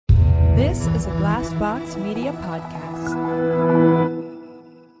This is a Glassbox Media Podcast.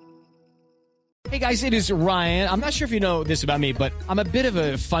 Hey guys, it is Ryan. I'm not sure if you know this about me, but I'm a bit of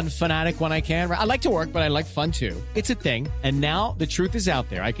a fun fanatic when I can. I like to work, but I like fun too. It's a thing. And now the truth is out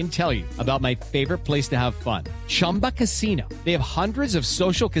there. I can tell you about my favorite place to have fun. Chumba Casino. They have hundreds of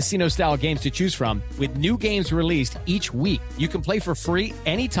social casino style games to choose from with new games released each week. You can play for free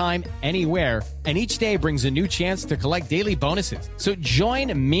anytime, anywhere. And each day brings a new chance to collect daily bonuses. So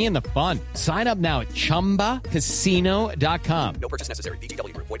join me in the fun. Sign up now at ChumbaCasino.com. No purchase necessary.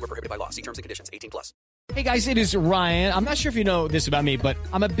 VGW Group. Void where prohibited by law. See terms and conditions. 18+. Hey guys, it is Ryan. I'm not sure if you know this about me, but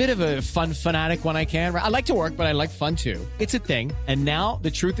I'm a bit of a fun fanatic when I can. I like to work, but I like fun too. It's a thing. And now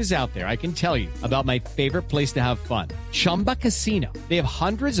the truth is out there. I can tell you about my favorite place to have fun. Chumba Casino. They have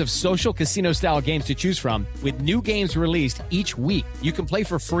hundreds of social casino style games to choose from with new games released each week. You can play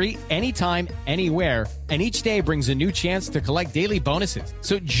for free anytime, anywhere. And each day brings a new chance to collect daily bonuses.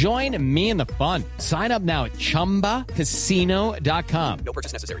 So join me in the fun. Sign up now at ChumbaCasino.com. No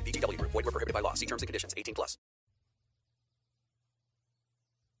purchase necessary. VGW Group. Void where prohibited by law. See terms and conditions. 18+.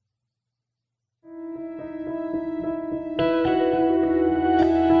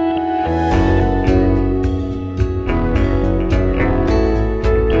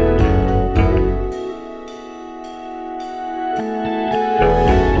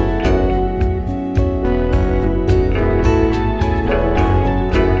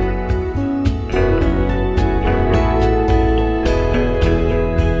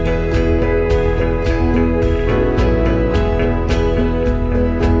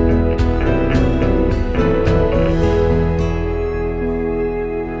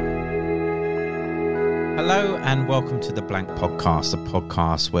 And welcome to the Blank Podcast, a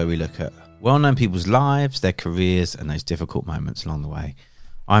podcast where we look at well-known people's lives, their careers, and those difficult moments along the way.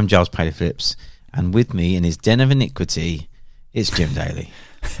 I'm Giles Paley Phillips, and with me in his den of iniquity, it's Jim Daly.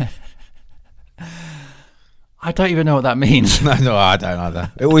 I don't even know what that means. No, I don't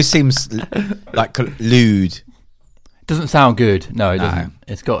either. It always seems like lewd. It doesn't sound good. No, it doesn't.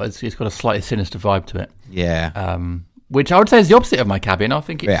 It's got a slightly sinister vibe to it. Yeah. Which I would say is the opposite of my cabin. I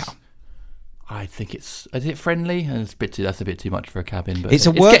think it's. Yeah. I think is it friendly? And that's a bit too much for a cabin, but it's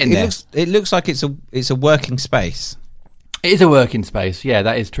getting there. It looks like it's a working space. It is a working space. Yeah,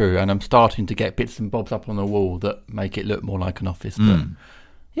 that is true. And I'm starting to get bits and bobs up on the wall that make it look more like an office. But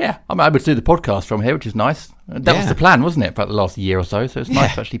yeah, I'm able to do the podcast from here, which is nice. That was the plan, wasn't it, for the last year or so? So it's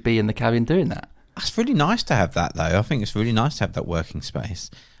nice to actually be in the cabin doing that. It's really nice to have that, though. I think it's really nice to have that working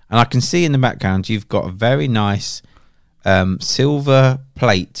space. And I can see in the background you've got a very nice silver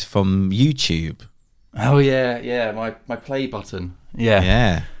plate from YouTube. Oh yeah, my play button.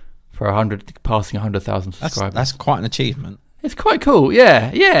 Yeah. For passing 100,000 subscribers. That's quite an achievement. It's quite cool.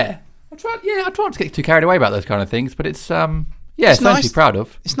 Yeah. I try not to get too carried away about those kind of things, but it's something to be proud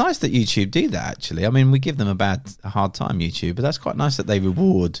of. It's nice that YouTube do that. Actually, I mean, we give them a hard time, YouTube, but that's quite nice that they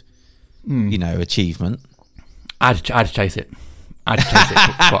reward, achievement. I had to chase it. For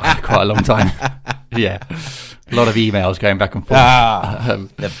quite a long time. Yeah. A lot of emails going back and forth.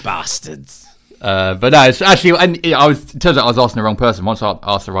 The bastards. But no, it's actually, and it turns out I was asking the wrong person. Once I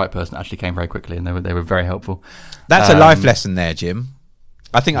asked the right person, it actually came very quickly, and they were very helpful. That's a life lesson there, Jim.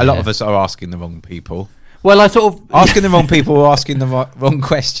 I think a lot of us are asking the wrong people. Well, I sort of asking the wrong people or asking the wrong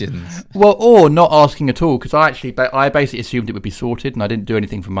questions. Well, or not asking at all, because I basically assumed it would be sorted, and I didn't do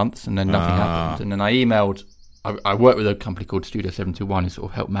anything for months, and then nothing happened, and then I emailed. I worked with a company called Studio 721 who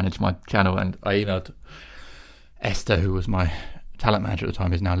sort of helped manage my channel, and I emailed Esther, who was my talent manager at the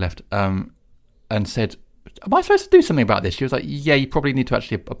time, who's now left, and said, am I supposed to do something about this? She was like, yeah, you probably need to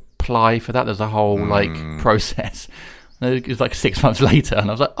actually apply for that. There's a whole process. And it was like 6 months later, and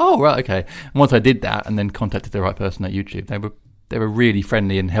I was like, oh, right, okay. And once I did that and then contacted the right person at YouTube, they were really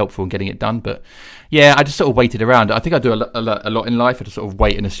friendly and helpful in getting it done. But yeah, I just sort of waited around. I think I do a lot in life. I just sort of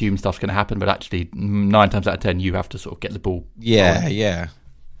wait and assume stuff's going to happen, but actually 9 times out of 10, you have to sort of get the ball. Yeah.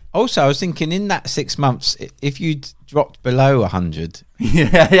 Also, I was thinking in that 6 months, if you'd dropped below 100, does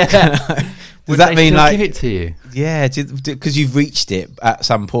that mean like give it to you? Yeah, because you've reached it at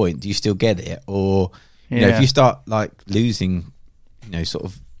some point. Do you still get it, or if you start like losing, sort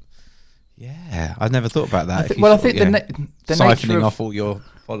of? Yeah, I've never thought about that. I think the siphoning nature off all your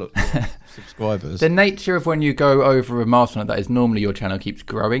subscribers. The nature of when you go over a milestone like that is normally your channel keeps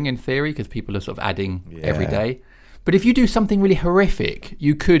growing in theory because people are sort of adding every day. But if you do something really horrific,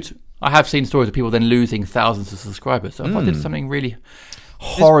 you could. I have seen stories of people then losing thousands of subscribers. So if I did something really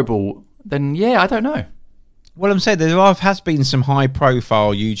horrible, then I don't know. Well, I'm saying there has been some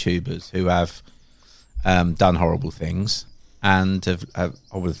high-profile YouTubers who have done horrible things, and I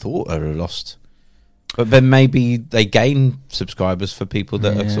would have thought have lost But then maybe they gain subscribers for people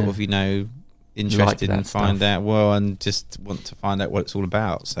that are sort of, interested Like and find stuff. out and just want to find out what it's all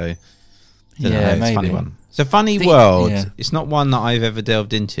about. So, Yeah, it's a maybe. funny one. It's a funny world. It's not one that I've ever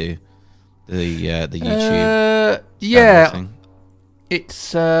delved into. The YouTube. Thing.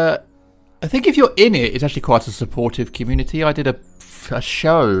 It's. I think if you're in it, it's actually quite a supportive community. I did a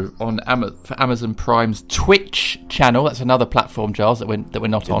show on for Amazon Prime's Twitch channel. That's another platform, Giles, that we're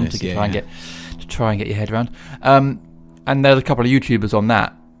not on to try and get your head around. And there's a couple of YouTubers on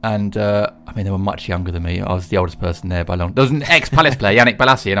that. And they were much younger than me. I was the oldest person there by long. There was an ex-Palace player, Yannick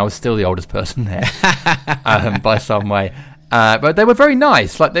Balassi, and I was still the oldest person there by some way. But they were very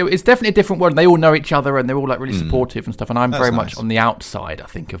nice. It's definitely a different world. They all know each other, and they're all really supportive and stuff. And I'm very much on the outside, I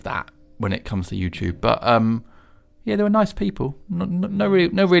think, of that when it comes to YouTube. But they were nice people. No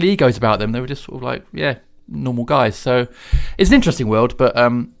real egos about them. They were just sort of normal guys. So it's an interesting world. But I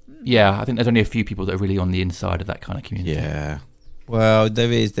think there's only a few people that are really on the inside of that kind of community. Yeah. Well,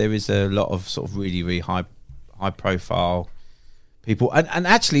 there is a lot of sort of really, really high profile people, and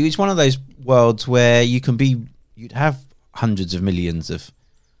actually, it's one of those worlds where you'd have hundreds of millions of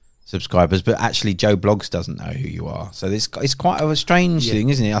subscribers, but actually, Joe Blogs doesn't know who you are. So it's quite a strange thing,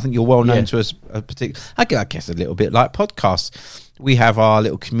 isn't it? I think you're well known to a particular. I guess a little bit like podcasts. We have our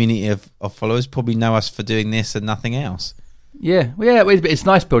little community of followers, probably know us for doing this and nothing else. Yeah, it's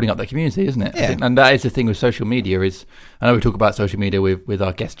nice building up that community, isn't it? Yeah. I think, and that is the thing with social media. I know we talk about social media with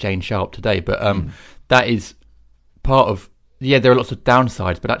our guest Jayne Sharp today, but that is part of. Yeah, there are lots of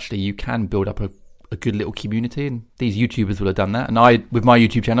downsides, but actually you can build up a good little community, and these YouTubers will have done that. And with my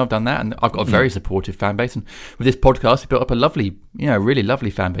YouTube channel, I've done that, and I've got a very supportive fan base. And with this podcast, we built up a lovely, really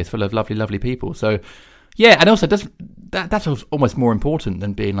lovely fan base full of lovely, lovely people. So. Yeah, and also that's almost more important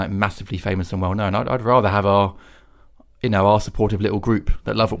than being massively famous and well known. I'd rather have our supportive little group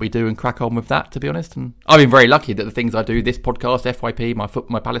that love what we do and crack on with that, to be honest. And I've been very lucky that the things I do, this podcast, FYP,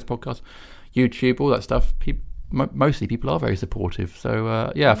 my Palace podcast, YouTube, all that stuff, mostly people are very supportive. So,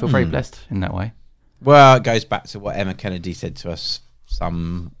 I feel very blessed in that way. Well, it goes back to what Emma Kennedy said to us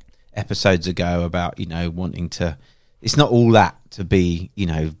some episodes ago about, wanting to... It's not all that to be,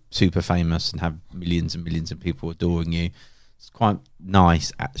 super famous and have millions and millions of people adoring you. It's quite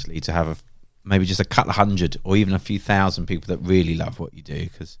nice, actually, to have maybe just a couple of hundred or even a few thousand people that really love what you do,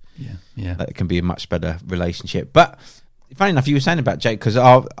 because that can be a much better relationship. But funny enough, you were saying about Jake, because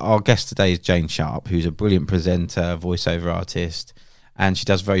our guest today is Jayne Sharp, who's a brilliant presenter, voiceover artist, and she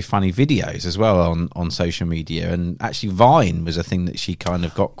does very funny videos as well on social media. And actually Vine was a thing that she kind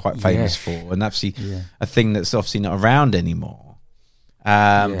of got quite famous for, and actually a thing that's obviously not around anymore.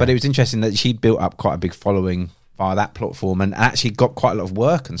 But it was interesting that she built up quite a big following via that platform and actually got quite a lot of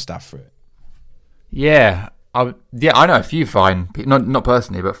work and stuff for it. Yeah, I know a few Vine people, not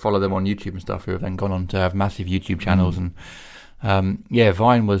personally, but follow them on YouTube and stuff, who have then gone on to have massive YouTube channels. And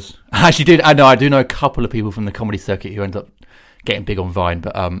Vine was actually did. I do know a couple of people from the comedy circuit who ended up getting big on Vine,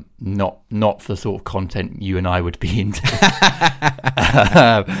 but not for the sort of content you and I would be into.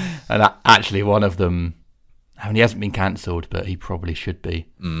 And actually, one of them, he hasn't been cancelled, but he probably should be.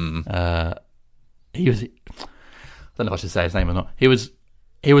 He was. I don't know if I should say his name or not.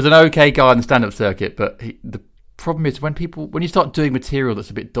 He was an okay guy on the stand-up circuit, but the problem is when you start doing material that's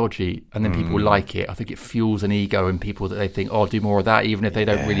a bit dodgy and then people like it, I think it fuels an ego in people that they think, oh, I'll do more of that, even if they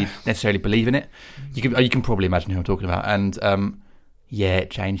don't really necessarily believe in it. You can probably imagine who I'm talking about. And it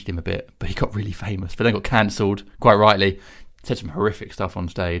changed him a bit, but he got really famous, but then got cancelled, quite rightly, said some horrific stuff on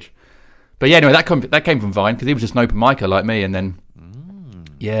stage. But anyway, that came from Vine, because he was just an open micer like me. And then,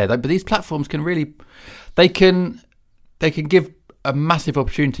 but these platforms can really, they can give a massive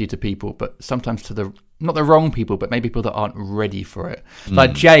opportunity to people, but sometimes to not the wrong people, but maybe people that aren't ready for it.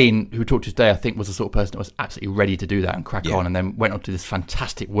 Like Jayne, who talked today, I think was the sort of person that was absolutely ready to do that and crack on, and then went on to this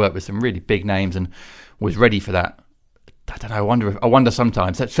fantastic work with some really big names and was ready for that. I don't know. I wonder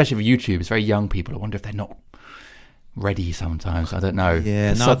sometimes, especially with YouTube, it's very young people. I wonder if they're not ready sometimes. I don't know.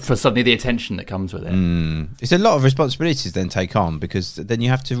 For suddenly the attention that comes with it. It's a lot of responsibilities then take on, because then you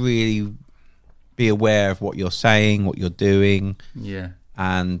have to really be aware of what you're saying, what you're doing.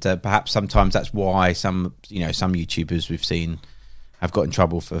 And perhaps sometimes that's why some YouTubers we've seen have got in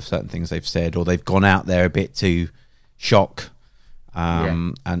trouble for certain things they've said, or they've gone out there a bit to shock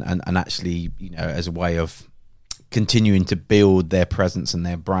and actually, as a way of continuing to build their presence and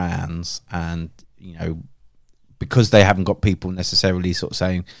their brands. And because they haven't got people necessarily sort of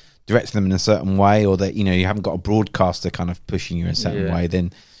saying, direct them in a certain way, or that you haven't got a broadcaster kind of pushing you in a certain way,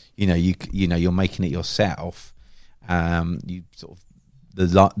 then you're making it yourself. You sort of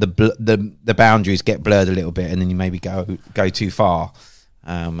the boundaries get blurred a little bit, and then you maybe go too far,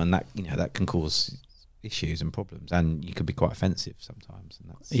 and that that can cause issues and problems, and you could be quite offensive sometimes. And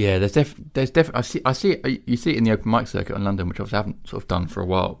that's... Yeah, there's definitely. I see it. You see it in the open mic circuit in London, which obviously I haven't sort of done for a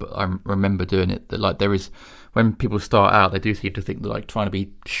while, but I remember doing it. That like there is, when people start out, they do seem to think that like trying to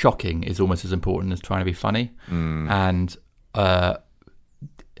be shocking is almost as important as trying to be funny. And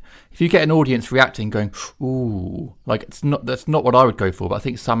if you get an audience reacting, going "ooh," like that's not what I would go for. But I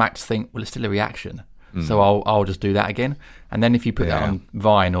think some acts think, well, it's still a reaction. So I'll just do that again. And then if you put that on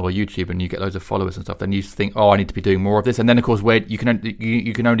Vine or YouTube and you get loads of followers and stuff, then you think, oh, I need to be doing more of this. And then of course, where you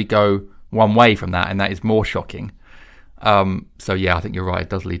can only go one way from that, and that is more shocking. So yeah, I think you're right. It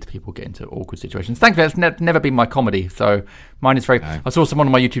does lead to people getting into awkward situations. Thankfully, that's never been my comedy. So mine is very. No. I saw someone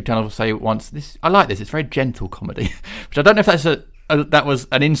on my YouTube channel say once, I like this. It's very gentle comedy," which I don't know if that's that was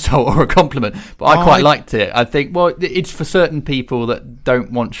an insult or a compliment, but I quite liked it. I think, well, it's for certain people that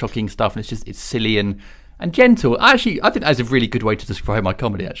don't want shocking stuff, and it's silly and gentle. I think that's a really good way to describe my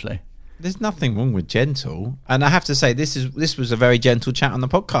comedy, actually. There's nothing wrong with gentle, and I have to say this was a very gentle chat on the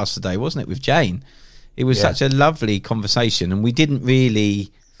podcast today, wasn't it, with Jayne? It was such a lovely conversation, and we didn't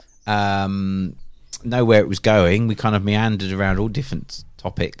really know where it was going. We kind of meandered around all different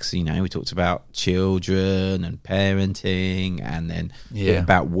topics. You know, we talked about children and parenting, and then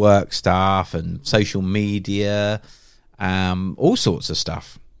about work stuff and social media, all sorts of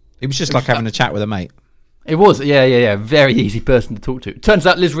stuff. It was just like having a chat with a mate. It was, yeah. Very easy person to talk to. Turns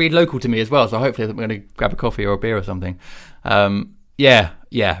out Liz Reed local to me as well, so hopefully I'm going to grab a coffee or a beer or something.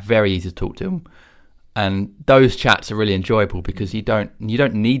 Very easy to talk to him. And those chats are really enjoyable because you don't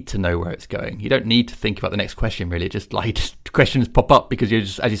need to know where it's going. You don't need to think about the next question, really. Just questions pop up because you're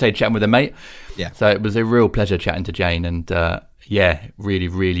just, as you say, chatting with a mate. Yeah. So it was a real pleasure chatting to Jayne, and really,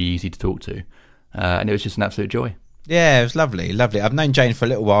 really easy to talk to. And it was just an absolute joy. Yeah, it was lovely. I've known Jayne for a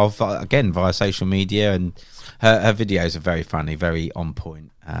little while, again, via social media, and her videos are very funny, very on point.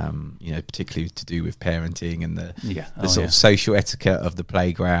 Particularly to do with parenting and the sort of social etiquette of the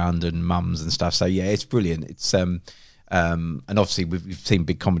playground and mums and stuff. So yeah, it's brilliant. It's and obviously we've seen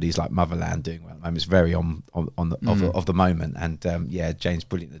big comedies like Motherland doing well at the moment. It's very on the moment, and Jayne's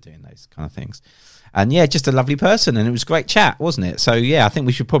brilliant at doing those kind of things. And yeah, just a lovely person, and it was a great chat, wasn't it? So yeah, I think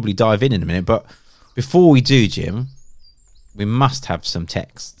we should probably dive in a minute, but before we do, Jim, we must have some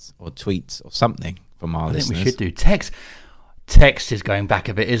texts or tweets or something from our listeners. I think we should do text. Text is going back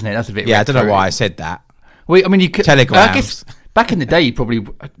a bit, isn't it? That's a bit. Yeah, I don't know why I said that. Well, I mean, you could. Telegrams. I guess back in the day, you probably.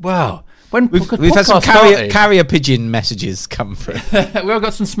 Well, when we've had some carrier pigeon messages come through. We've all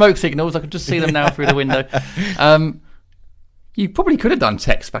got some smoke signals. I can just see them now through the window. You probably could have done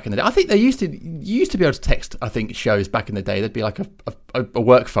text back in the day. I think you used to be able to text. I think shows back in the day. There'd be like a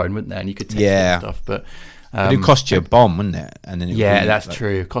work phone, wouldn't there? And you could text and stuff, but. It would cost you a bomb, wouldn't it? And then that's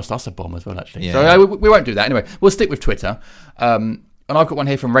true. It cost us a bomb as well, actually. Yeah. So we won't do that. Anyway, we'll stick with Twitter. And I've got one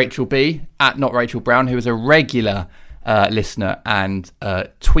here from Rachel B, at Not Rachel Brown, who is a regular listener and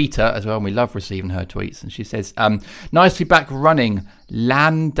tweeter as well. And we love receiving her tweets. And she says, nice to be back running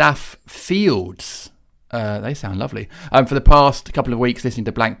Landaf Fields. They sound lovely. For the past couple of weeks, listening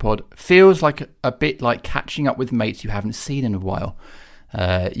to Blank Pod feels like a bit like catching up with mates you haven't seen in a while.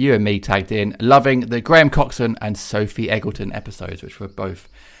 You and me tagged in, loving the Graham Coxon and Sophie Eggleton episodes, which were both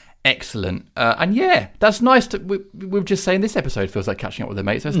excellent. And yeah, that's nice. We were just saying this episode feels like catching up with a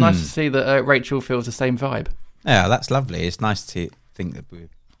mate, so it's nice to see that Rachel feels the same vibe. Yeah, that's lovely. It's nice to think that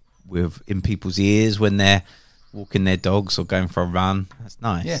we're in people's ears when they're walking their dogs or going for a run. That's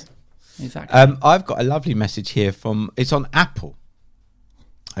nice. Yeah, exactly. I've got a lovely message here it's on Apple.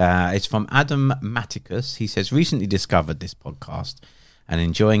 It's from Adam Maticus. He says, recently discovered this podcast and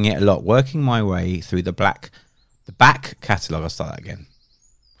enjoying it a lot, working my way through the back catalogue. I'll start that again.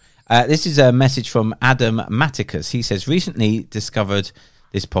 This is a message from Adam Maticus. He says, recently discovered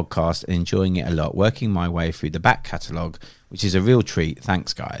this podcast and enjoying it a lot, working my way through the back catalogue, which is a real treat.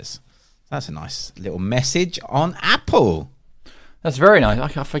 Thanks, guys. That's a nice little message on Apple. That's very nice.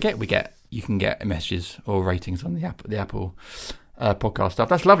 I forget you can get messages or ratings on the Apple podcast stuff.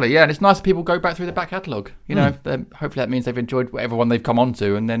 That's lovely. Yeah, and it's nice that people go back through the back catalogue. You know, hopefully that means they've enjoyed whatever one they've come on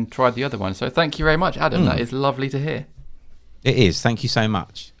to and then tried the other one. So thank you very much, Adam. That is lovely to hear. It is. Thank you so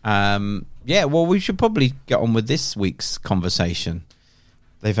much. Well, we should probably get on with this week's conversation.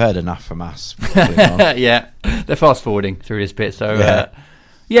 They've heard enough from us. Yeah, they're fast forwarding through this bit. So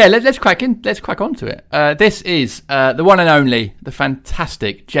let's crack in. Let's crack on to it. This is the one and only, the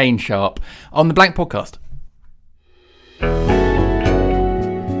fantastic Jayne Sharp on the Blank Podcast.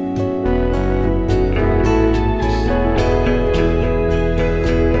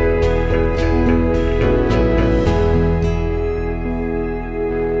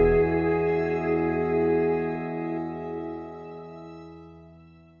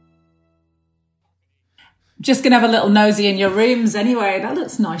 Just going to have a little nosy in your rooms anyway. That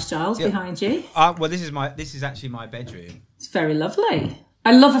looks nice, Giles, behind you. Well, this is actually my bedroom. It's very lovely.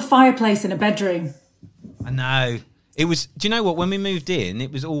 I love a fireplace in a bedroom. I know. It was. Do you know what? When we moved in,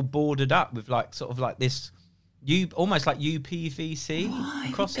 it was all boarded up with this, almost like UPVC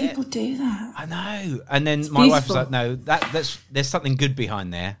across it. People do that. I know. And then my wife was like, "No, there's something good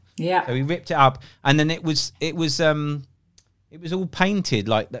behind there." Yeah. So we ripped it up, and then it was all painted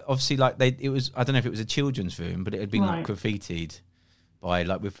obviously it was. I don't know if it was a children's room, but it had been graffitied by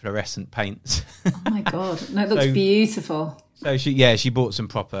with fluorescent paints. Oh my god! No, it looks beautiful. So she bought some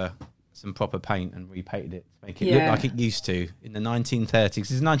proper paint and repainted it to make it look like it used to in the 1930s.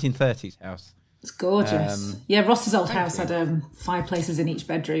 It's a 1930s house. It's gorgeous. Ross's old house had fireplaces in each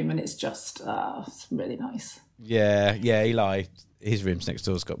bedroom, and it's just it's really nice. Yeah, Eli, his room's next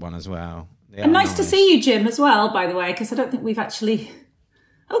door's got one as well. And nice to see you, Jim, as well, by the way, because I don't think we've actually...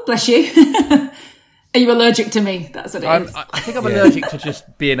 Oh, bless you. Are you allergic to me? That's what it is. I think I'm allergic to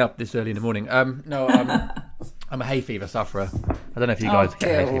just being up this early in the morning. No, I'm a hay fever sufferer. I don't know if you guys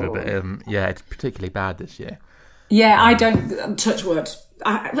get hay fever, but it's particularly bad this year. Yeah, I don't touch wood.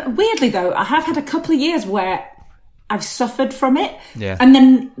 Weirdly, though, I have had a couple of years where I've suffered from it, and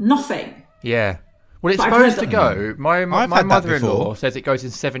then nothing. Yeah. Well, it's supposed to go. My mother-in-law says it goes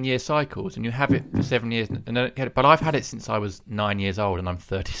in 7-year cycles, and you have it for 7 years. But I've had it since I was 9 years old, and I'm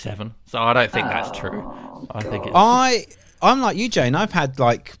 37, so I don't think that's true. I think it's. I'm like you, Jane. I've had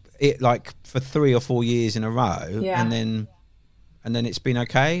it for 3 or 4 years in a row, and then it's been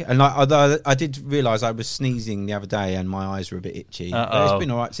okay. And although I did realise I was sneezing the other day, and my eyes were a bit itchy, but it's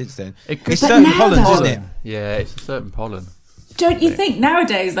been all right since then. It's certain pollens, isn't it? Yeah, it's a certain pollen. Don't you think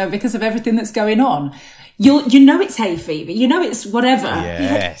nowadays, though, because of everything that's going on, you know it's hay fever, you know it's whatever.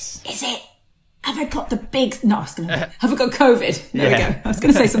 Yes. Is it? Have I got the big... No, have I got COVID? There we go. I was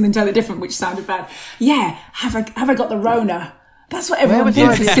going to say something totally different, which sounded bad. Yeah, have I got the Rona? That's what everyone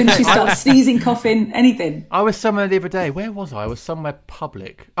thinks as soon as you start sneezing, coughing, anything. I was somewhere the other day. Where was I? I was somewhere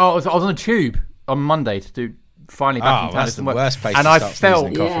public. Oh, I was on a tube on Monday to do... Finally back in town. That's the worst place and to start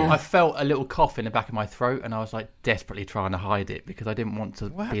sneezing coffee. I felt a little cough in the back of my throat, and I was desperately trying to hide it because I didn't want to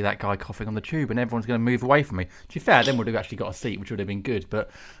be that guy coughing on the tube, and everyone's going to move away from me. To be fair, then would have actually got a seat, which would have been good. But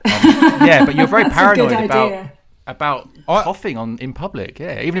but you're very paranoid about coughing in public.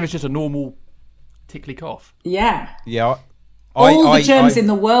 Yeah, even if it's just a normal tickly cough. Yeah. Yeah. All the germs in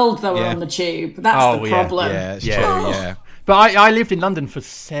the world, though, are on the tube. That's the problem. Yeah, it's true. Yeah. But I lived in London for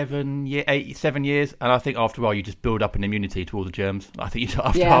 7 years, and I think after a while you just build up an immunity to all the germs. I think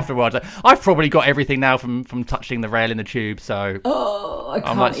after a while, I've probably got everything now from touching the rail in the tube. So I can't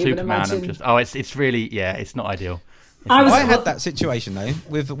I'm like even Superman. imagine. It's really it's not ideal. I had that situation though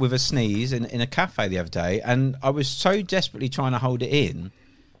with a sneeze in a cafe the other day, and I was so desperately trying to hold it in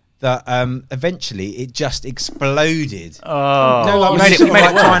that eventually it just exploded. Oh, you made it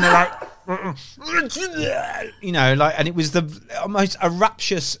trying to and it was almost a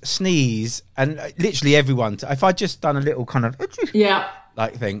rapturous sneeze, and literally everyone. If I'd just done a little kind of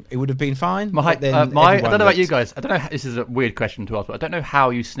thing, it would have been fine. I don't know about you guys. I don't know. This is a weird question to ask, but I don't know how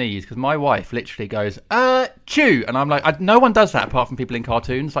you sneeze because my wife literally goes chew, and I'm like, no one does that apart from people in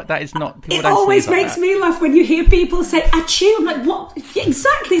cartoons. Like that is not. It always makes me laugh when you hear people say achoo. I'm like, what?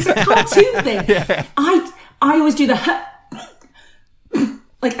 Exactly, it's a cartoon thing. Yeah. I always do the.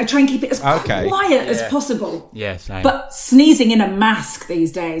 Like, I try and keep it as quiet as possible. Yeah, same. But sneezing in a mask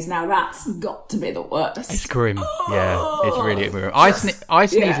these days, now that's got to be the worst. It's grim. Yeah, it's really grim. I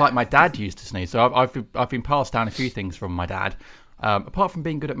sneeze like my dad used to sneeze. So I've been passed down a few things from my dad, apart from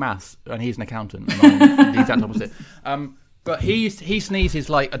being good at maths, and he's an accountant, and I'm the exact opposite. But he sneezes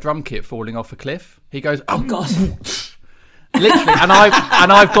like a drum kit falling off a cliff. He goes, oh God. Literally, and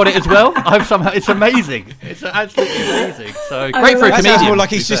I've got it as well. It's amazing. It's absolutely amazing. So great for a comedian. More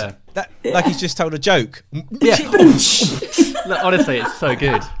like he's just told a joke. Yeah. Look, honestly, it's so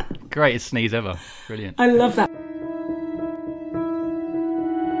good. Greatest sneeze ever. Brilliant. I love that.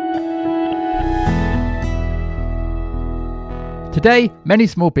 Today, many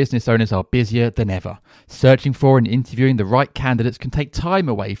small business owners are busier than ever. Searching for and interviewing the right candidates can take time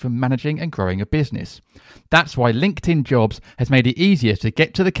away from managing and growing a business. That's why LinkedIn Jobs has made it easier to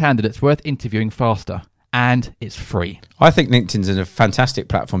get to the candidates worth interviewing faster. And it's free. I think LinkedIn's a fantastic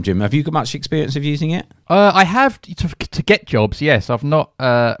platform, Jim. Have you got much experience of using it? I have to get jobs, yes. I've not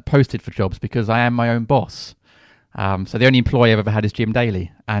posted for jobs because I am my own boss. So the only employee I've ever had is Jim Daly.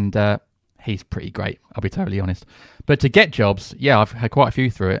 And he's pretty great, I'll be totally honest. But to get jobs, yeah, I've had quite a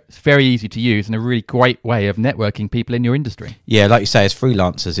few through it. It's very easy to use and a really great way of networking people in your industry. Yeah, like you say, as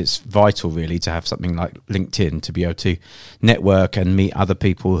freelancers, it's vital really to have something like LinkedIn to be able to network and meet other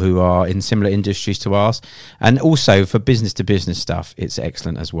people who are in similar industries to ours. And also for business to business stuff, it's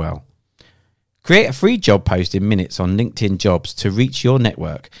excellent as well. Create a free job post in minutes on LinkedIn Jobs to reach your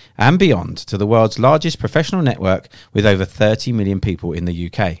network and beyond to the world's largest professional network with over 30 million people in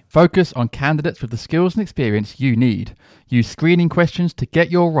the UK. Focus on candidates with the skills and experience you need. Use screening questions to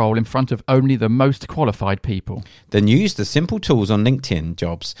get your role in front of only the most qualified people. Then use the simple tools on LinkedIn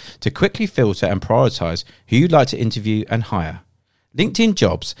Jobs to quickly filter and prioritise who you'd like to interview and hire. LinkedIn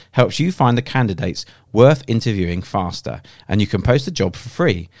Jobs helps you find the candidates worth interviewing faster, and you can post a job for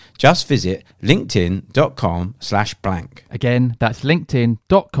free. Just visit linkedin.com/blank. Again, that's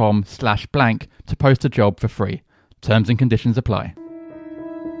linkedin.com/blank to post a job for free. Terms and conditions apply.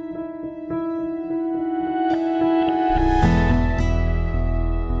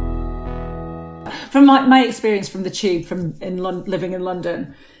 From my experience from the tube, living in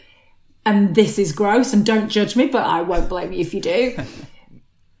London, and this is gross, and don't judge me, but I won't blame you if you do.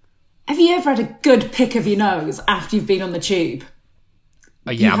 Have you ever had a good pick of your nose after you've been on the tube?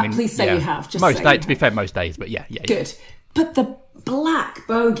 Please say you have. Just most say days, to be fair, most days, but yeah. Good. But the black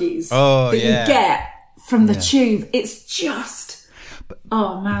bogies that you get from the tube, it's just...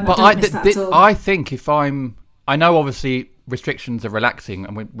 oh, man, I don't miss that at all. I think I know, obviously, restrictions are relaxing,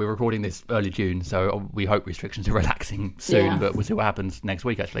 and we're recording this early June, so we hope restrictions are relaxing soon, but we'll see what happens next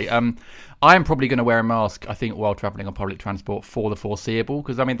week, actually. I am probably going to wear a mask, I think, while travelling on public transport for the foreseeable,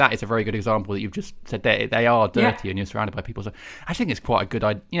 because, I mean, that is a very good example that you've just said there. They are dirty and you're surrounded by people, so I think it's quite a good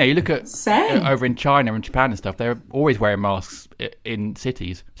idea. You know, you look at over in China and Japan and stuff, they're always wearing masks in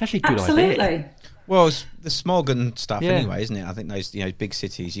cities. It's actually a good idea. Absolutely. Well, it's the smog and stuff anyway, isn't it? I think those big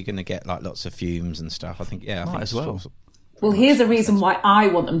cities, you're going to get like lots of fumes and stuff. I think, I think as well. Well, here's a reason why I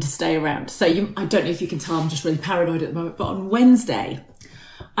want them to stay around. So I don't know if you can tell, I'm just really paranoid at the moment, but on Wednesday,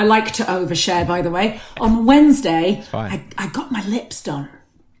 I like to overshare, by the way. On Wednesday, I got my lips done.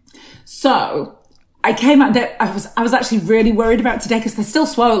 So I came out there, I was actually really worried about today because they're still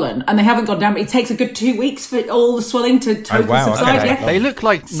swollen and they haven't gone down, but it takes a good 2 weeks for all the swelling to totally subside. Okay. Yeah. They look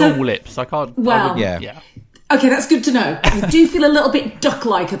like normal lips. I can't... Well, okay, that's good to know. I do feel a little bit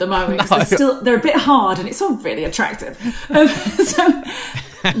duck-like at the moment because they're a bit hard and it's all really attractive. So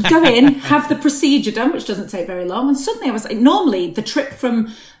go in, have the procedure done, which doesn't take very long, and suddenly I was like, normally the trip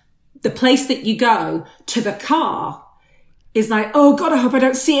from the place that you go to the car is like, oh God, I hope I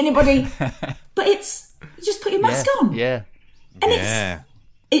don't see anybody. But it's, you just put your mask on. Yeah. And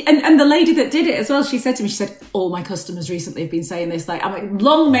And the lady that did it as well, she said to me, she said, all my customers recently have been saying this, like, I'm like,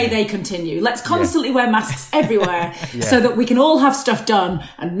 long may they continue. Let's constantly wear masks everywhere so that we can all have stuff done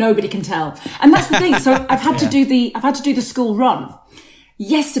and nobody can tell. And that's the thing. So I've had to do the school run.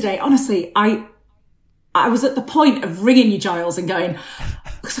 Yesterday, honestly, I was at the point of ringing you, Giles, and going,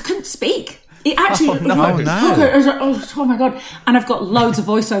 because I couldn't speak. It actually, oh my God. And I've got loads of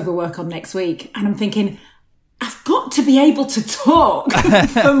voiceover work on next week. And I'm thinking, I've got to be able to talk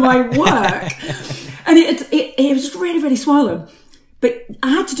for my work. And it was really, really swollen. But I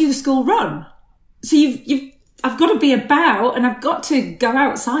had to do the school run. So I've got to be about and I've got to go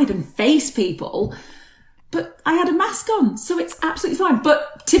outside and face people. But I had a mask on, so it's absolutely fine.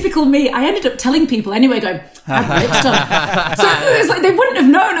 But typical me, I ended up telling people anyway, going, I have my lips done. So it's like they wouldn't have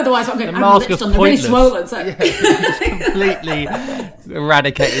known otherwise. I'm going, I have my lips done, they're really swollen. So. It's completely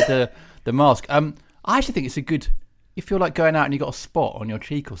eradicated the mask. I actually think it's a good, if you're like going out and you've got a spot on your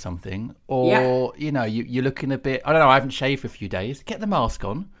cheek or something, or, you know, you're looking a bit, I don't know, I haven't shaved for a few days, get the mask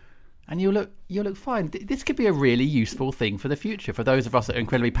on and you'll look fine. This could be a really useful thing for the future, for those of us that are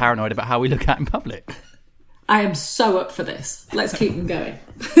incredibly paranoid about how we look out in public. I am so up for this. Let's keep them going.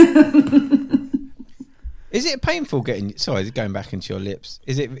 Is it painful going back into your lips?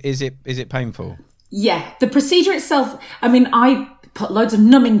 Is it painful? Yeah, the procedure itself, I mean, I put loads of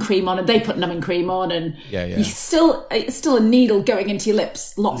numbing cream on and they put numbing cream on and it's still a needle going into your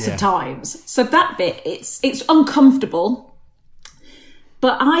lips lots of times. So that bit, it's uncomfortable.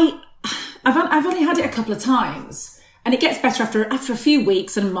 But I've only had it a couple of times. And it gets better after a few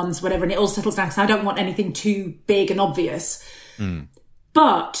weeks and months, whatever, and it all settles down because I don't want anything too big and obvious. Mm.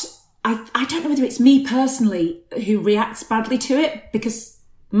 But I don't know whether it's me personally who reacts badly to it, because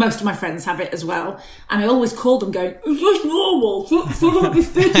most of my friends have it as well. And I always call them going, is this normal? Should I be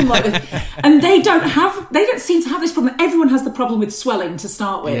speaking like this? And they don't seem to have this problem. Everyone has the problem with swelling to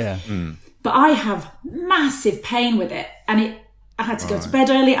start with. Yeah. Mm. But I have massive pain with it. And I had to go to bed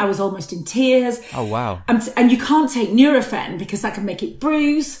early. I was almost in tears. Oh, wow. And you can't take Nurofen because that can make it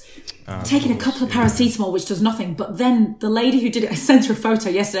bruise. Taking a couple of paracetamol, which does nothing. But then the lady who did it, I sent her a photo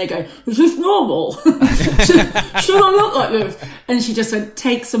yesterday going, is this normal? should I look like this? And she just went,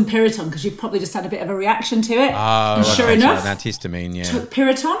 take some Piriton because you probably just had a bit of a reaction to it. And sure enough, antihistamine, took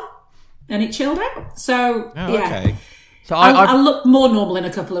Piriton and it chilled out. So, okay. So I'll look more normal in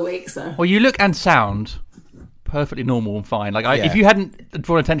a couple of weeks, though. Well, you look and sound perfectly normal and fine. Like, if you hadn't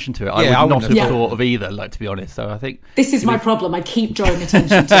drawn attention to it, I would not have thought of either, like, to be honest. So I think... This is my problem. I keep drawing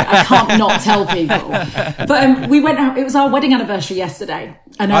attention to it. I can't not tell people. But we went out... It was our wedding anniversary yesterday.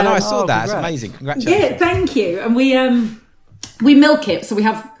 And, I know, I saw that. It's amazing. Congratulations. Yeah, thank you. And we milk it. So we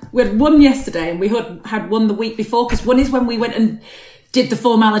had one yesterday and we had one the week before, because one is when we went and did the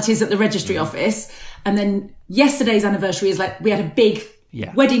formalities at the registry office. And then yesterday's anniversary is like, we had a big...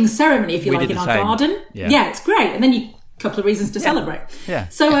 wedding ceremony, if you like, in our garden. Yeah, it's great. And then a couple of reasons to celebrate. Yeah.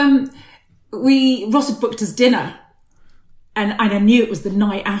 So Ross had booked us dinner, and I knew it was the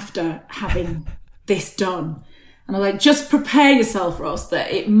night after having this done. And I was like, just prepare yourself, Ross,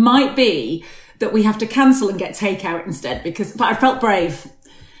 that it might be that we have to cancel and get takeout instead. But I felt brave.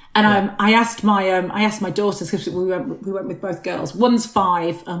 And I asked my daughters, because we went with both girls. One's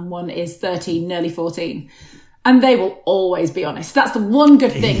 5 and one is 13, nearly 14. And they will always be honest. That's the one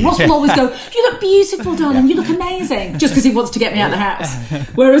good thing. Ross will always go, you look beautiful, darling. You look amazing. Just because he wants to get me out of the house.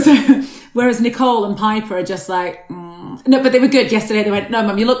 Whereas Nicole and Piper are just like, No, but they were good yesterday. They went, no,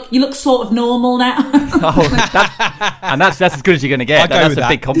 Mum, you look sort of normal now. That's as good as you're going to get. That's a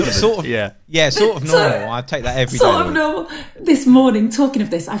big compliment. Sort of, sort of normal. I take that every day. Sort of normal. This morning, talking of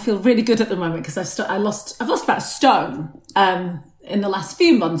this, I feel really good at the moment because I've lost about a stone. In the last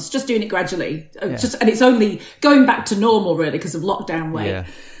few months, just doing it gradually. And it's only going back to normal, really, because of lockdown weight. Yeah.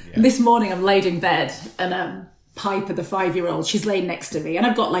 And this morning, I'm laid in bed, and Piper, the 5-year-old, she's laying next to me, and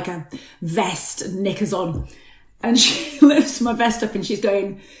I've got like a vest and knickers on, and she lifts my vest up, and she's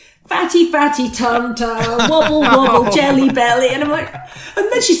going, fatty, fatty, tum-tum, wobble, wobble, jelly belly, and I'm like, and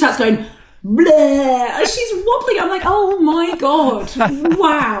then she starts going, bleh, and she's wobbling. I'm like, oh my God,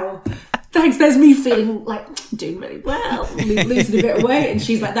 wow. Thanks, there's me feeling like I'm doing really well, losing a bit of weight, and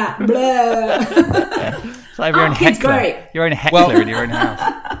she's like that. Blah. It's like your own heckler. Great. Your own heckler in your own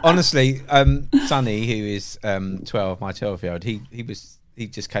house. Honestly, Sonny, who is 12, my 12-year-old, he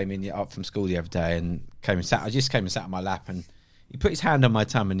just came in up from school the other day and came and sat. I just came and sat on my lap, and he put his hand on my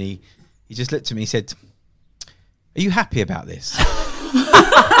tum, and he just looked at me and said, "Are you happy about this?"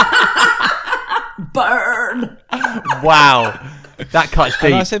 Burn. Wow. That cuts deep.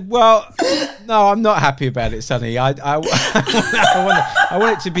 And I said, "Well, no, I'm not happy about it, Sonny. I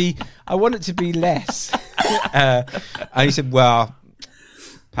want it to be less." And he said, "Well,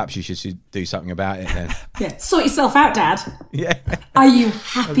 perhaps you should do something about it then." Yeah, sort yourself out, Dad. Yeah. Are you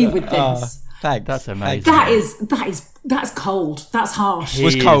happy with this? Thanks. That's amazing. That's cold. That's harsh. It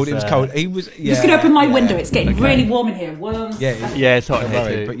was cold. It was cold. He was. Yeah, just gonna open my window. It's getting really warm in here. Worms. Yeah, it's hot in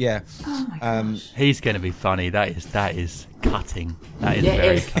here too. But yeah. Oh my gosh. He's going to be funny. That is cutting. That is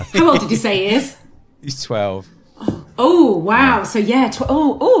very cutting. How old did you say he is? He's 12. Oh wow! Yeah. So yeah,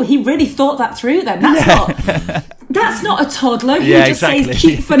 he really thought that through. Then that's not a toddler who just says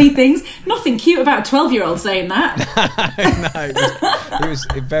cute, funny things. Nothing cute about a 12-year-old saying that. No, it was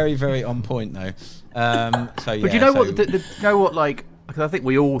very, very on point though. So yeah. But you know what? Like, because I think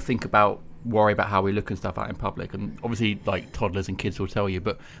we all worry about how we look and stuff out in public, and obviously, like toddlers and kids will tell you,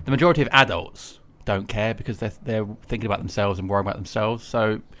 but the majority of adults don't care because they're thinking about themselves and worrying about themselves.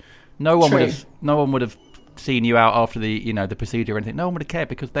 So no one would have seen you out after the procedure or anything. No one would have cared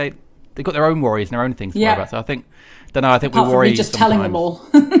because they've got their own worries and their own things to worry about. So I think Apart we worry. From me just telling them all.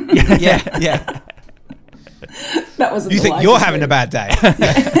 yeah. That wasn't. You think you're having a bad day?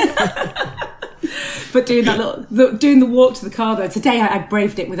 But doing doing the walk to the car though. Today I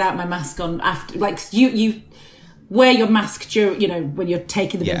braved it without my mask on. After you wear your mask during, when you're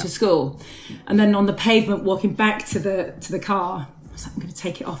taking them into school, and then on the pavement walking back to the car, I was like, I'm going to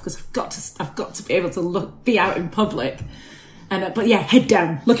take it off because I've got to be able to be out in public. And but head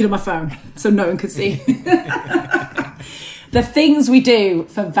down, looking at my phone so no one could see. The things we do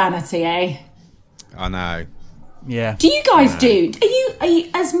for vanity, eh? I know. Yeah. Do you guys do? Are you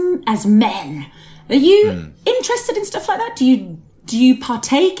as men? Are you interested in stuff like that? Do you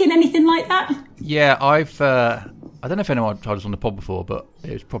partake in anything like that? Yeah, I've. I don't know if anyone told us on the pod before, but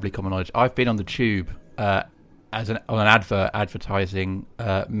it's probably common knowledge. I've been on the tube on an advert advertising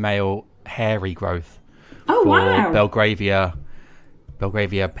male hair regrowth. Oh, for wow. Belgravia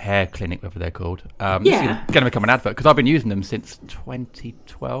Belgravia Hair Clinic, whatever they're called. This is going to become an advert because I've been using them since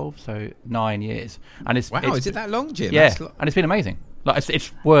 2012, so 9 years. And is it that long, Jim? Yeah, and it's been amazing. Like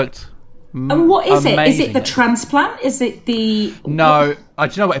it's worked. And what is it? Is it the amazingly. transplant? Is it the... No, do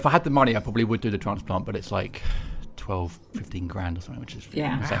you know what? If I had the money, I probably would do the transplant, but it's like 12, 15 grand or something, which is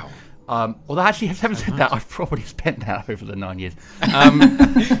insane. Wow. Although actually, having said that, I've probably spent that over the 9 years.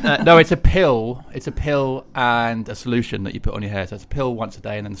 No, it's a pill. It's a pill and a solution that you put on your hair. So it's a pill once a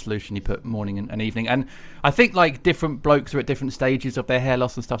day, and then the solution you put morning and evening. And I think like different blokes are at different stages of their hair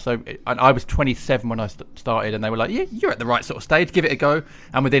loss and stuff. So I was 27 when I started, and they were like, "Yeah, you're at the right sort of stage. Give it a go."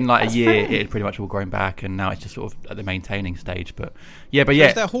 And within like a year, it had pretty much all grown back, and now it's just sort of at the maintaining stage. But yeah.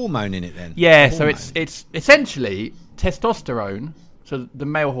 Is there hormone in it then? Yeah. So it's essentially testosterone. So the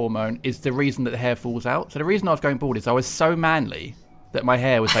male hormone is the reason that the hair falls out. So the reason I was going bald is I was so manly that my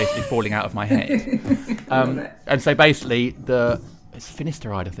hair was basically falling out of my head. And so basically it's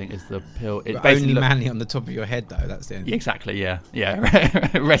finasteride, I think, is the pill. It only manly on the top of your head, though. That's the only. Exactly. Yeah.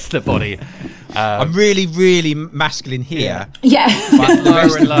 Rest of the body. I'm really, really masculine here. Yeah. But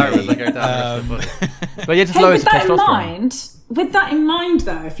lower and lower as I go down the rest of the body. But yeah, just lowers the testosterone. With that in mind,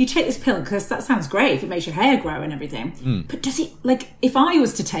 though, if you take this pill, because that sounds great if it makes your hair grow and everything, but does it, like, if I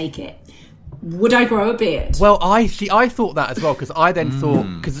was to take it, would I grow a beard? Well, I thought that as well, because I then thought,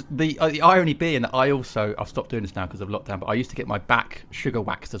 because the irony being that I've stopped doing this now because of lockdown, but I used to get my back sugar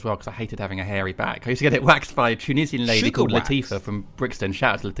waxed as well because I hated having a hairy back. I used to get it waxed by a Tunisian lady called Latifa from Brixton.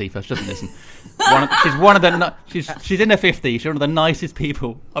 Shout out to Latifa, she doesn't listen. She's one of the, she's in her 50s, she's one of the nicest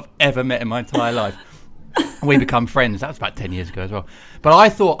people I've ever met in my entire life. And we become friends. That was about 10 years ago as well. But I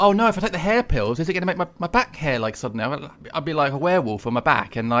thought, oh no, if I take the hair pills, is it going to make my back hair like suddenly? I'd be like a werewolf on my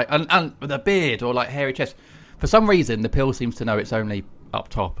back and like and with a beard or like hairy chest. For some reason, the pill seems to know it's only up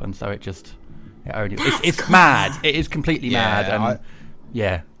top, and so it's mad. It is completely mad.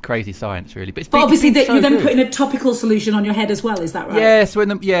 And crazy science really. But obviously that you're then putting a topical solution on your head as well. Is that right? Yeah. So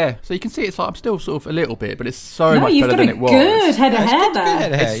so you can see it's like I'm still sort of a little bit, but it's so much better than it was. Good head of hair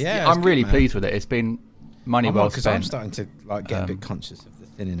there. Yeah, I'm really pleased with it. It's been money well spent. I'm starting to like get a bit conscious of the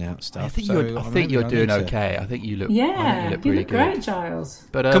thinning out stuff. I think you're doing okay. I think you look. Yeah, you look great, Giles.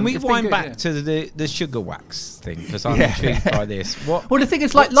 But can we wind back to the sugar wax thing, because I'm intrigued by this. Well, the thing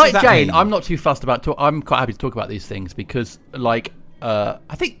is, like Jayne, I'm not too fussed about. I'm quite happy to talk about these things because, like,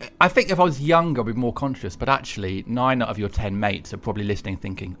 I think if I was younger, I'd be more conscious. But actually, 9 out of your 10 mates are probably listening,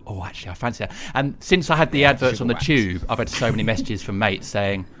 thinking, "Oh, actually, I fancy that." And since I had the adverts on the tube, I've had so many messages from mates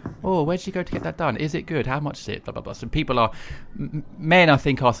saying, "Oh, where'd you go to get that done? Is it good? How much is it?" Blah blah blah. So people men, I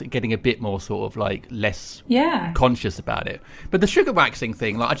think, are getting a bit more sort of like less conscious about it. But the sugar waxing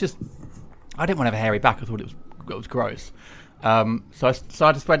thing, like, I didn't want to have a hairy back. I thought it was gross. So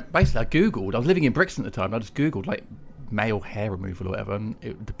I just went. Basically, I googled. I was living in Brixton at the time. And I just googled like male hair removal or whatever, and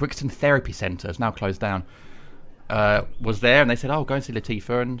the Brixton Therapy Centre is now closed down. Was there, and they said, "Oh, go and see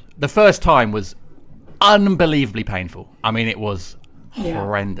Latifa." And the first time was unbelievably painful. I mean, it was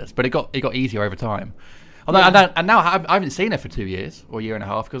horrendous, but it got easier over time. Although now I haven't seen her for 2 years or a year and a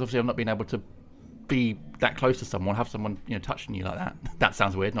half because obviously I've not been able to be that close to someone, have someone touching you like that. That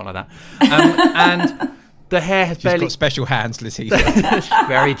sounds weird, not like that. And the hair has barely got special hands, Latifa.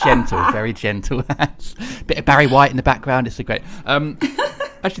 very gentle hands. Bit of Barry White in the background. It's so great.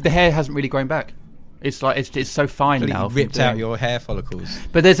 Actually, the hair hasn't really grown back. It's like it's so fine now. Ripped out your hair follicles.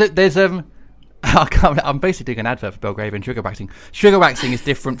 But there's I'm basically doing an advert for Belgravia and sugar waxing. Sugar waxing is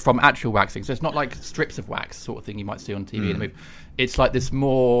different from actual waxing, so it's not like strips of wax sort of thing you might see on TV in a movie. It's like it's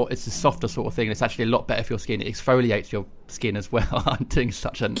a softer sort of thing, and it's actually a lot better for your skin. It exfoliates your skin as well. I'm doing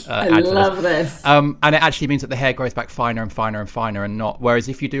such an I love this. And it actually means that the hair grows back finer and finer and finer, and not. Whereas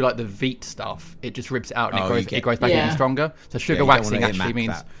if you do like the Veet stuff, it just rips it out and it grows back even stronger. So sugar waxing actually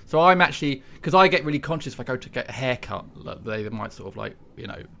means. That. So I'm actually, because I get really conscious if I go to get a haircut, they might sort of like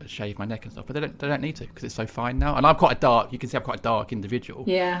shave my neck and stuff, but they don't need to because it's so fine now. And I'm quite a dark. You can see I'm quite a dark individual.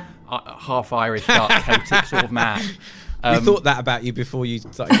 Yeah. Half Irish, dark Celtic sort of man. We thought that about you before you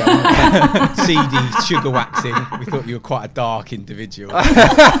started going CD sugar waxing. We thought you were quite a dark individual.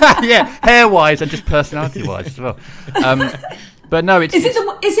 Yeah, hair-wise and just personality-wise as well. But no, it's... Is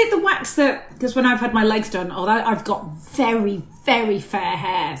it the wax that... Because when I've had my legs done, I've got very, very fair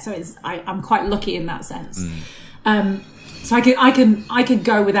hair, so I'm quite lucky in that sense. So I could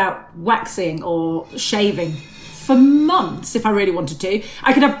go without waxing or shaving for months if I really wanted to.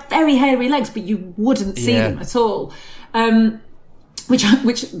 I could have very hairy legs, but you wouldn't see them at all. Which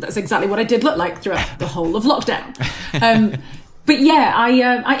that's exactly what I did look like throughout the whole of lockdown. But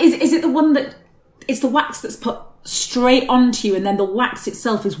yeah, is it the one that it's the wax that's put straight onto you, and then the wax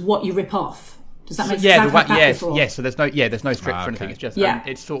itself is what you rip off? Does that make sense? Yes. So there's no strip or anything. It's just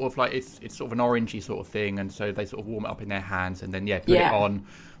it's sort of like it's sort of an orangey sort of thing, and so they sort of warm it up in their hands, and then put it on,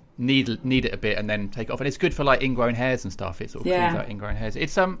 knead it a bit, and then take it off. And it's good for like ingrown hairs and stuff. It sort of cleans out ingrown hairs.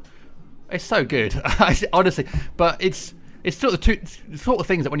 It's so good, honestly. But it's sort of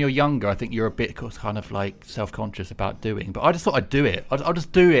things that when you're younger, I think you're a bit kind of like self-conscious about doing. But I just thought I'd do it. I'll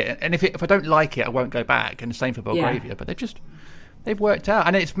just do it, and if I don't like it, I won't go back. And the same for Belgravia. But they've worked out,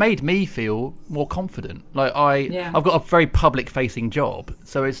 and it's made me feel more confident. Like I've got a very public-facing job,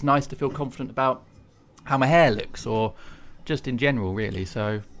 so it's nice to feel confident about how my hair looks, or just in general, really.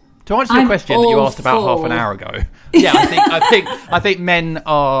 So, to answer your question that you asked about half an hour ago, I think men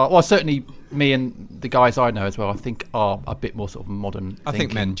are, well, certainly me and the guys I know as well, I think are a bit more sort of modern. I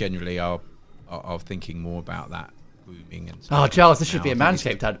think men generally are thinking more about that grooming and stuff. Oh, Charles, this should be a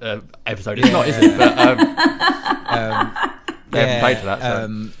Manscaped episode. It's not, is it? But. They haven't paid for that.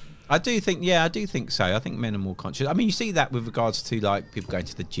 So. I do think so. I think men are more conscious. I mean, you see that with regards to like people going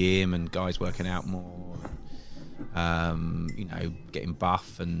to the gym and guys working out more, getting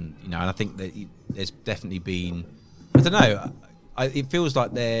buff, and and I think that there's definitely been, I don't know, it feels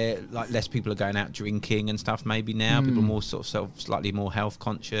like less people are going out drinking and stuff maybe now. People are more slightly more health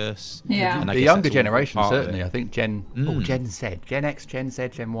conscious. Yeah, and the younger generation certainly. I think Gen Z, Gen X, Gen Z,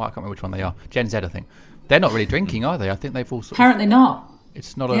 Gen Y. I can't remember which one they are. Gen Z, I think. They're not really drinking, are they? I think they've all apparently not.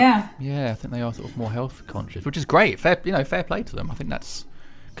 It's not I think they are sort of more health conscious, which is great. Fair play to them. I think that's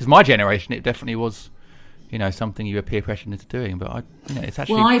because my generation, it definitely was, something you were peer pressured into doing. But it's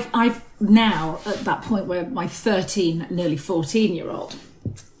actually. Well, I've now at that point where my 13, nearly 14-year-old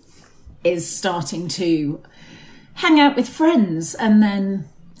is starting to hang out with friends, and then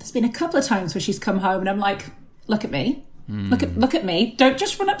there's been a couple of times where she's come home and I'm like, look at me, look at me. Don't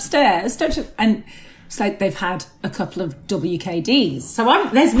just run upstairs. And. It's like they've had a couple of WKDs. So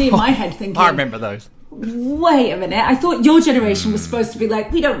there's me in my head thinking... I remember those. Wait a minute. I thought your generation was supposed to be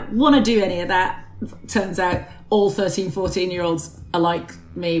like, we don't want to do any of that. Turns out all 13, 14-year-olds are like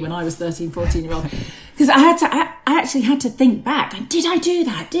me when I was 13, 14-year-old. Because I actually had to think back. Did I do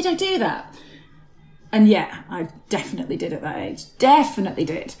that? And yeah, I definitely did at that age. Definitely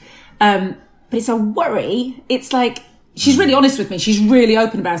did. But it's a worry. It's like... She's really honest with me. She's really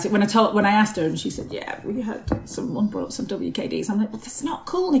open about it. When I asked her, and she said, "Yeah, we had someone brought up some WKDs." I'm like, "Well, that's not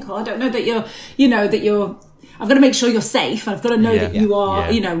cool, Nicole. I don't know that you're. I've got to make sure you're safe. I've got to know that you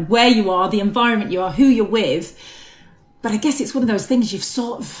are. Where you are, the environment you are, who you're with." But I guess it's one of those things you've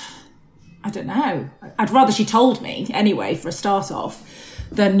sort of. I don't know. I'd rather she told me anyway for a start off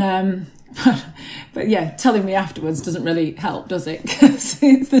than. But yeah, telling me afterwards doesn't really help, does it? Because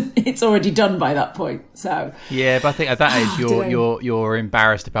it's already done by that point. So yeah, but I think at that age you're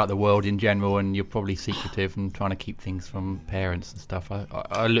embarrassed about the world in general, and you're probably secretive and trying to keep things from parents and stuff.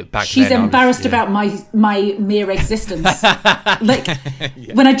 I look back. She's embarrassed about my mere existence. Like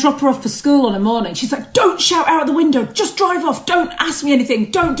when I drop her off for school on a morning, she's like, "Don't shout out the window. Just drive off. Don't ask me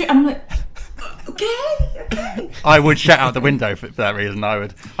anything. Don't do." And I'm like. Okay. I would shout out the window for that reason. I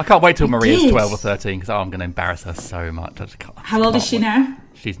can't wait till Maria's 12 or 13 because I'm going to embarrass her so much. How old is she now?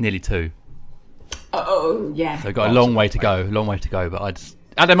 She's nearly 2. Oh, yeah. So I've got a long way to go. But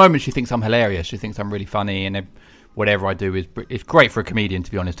at the moment, she thinks I'm hilarious. She thinks I'm really funny, and whatever I do it's great for a comedian,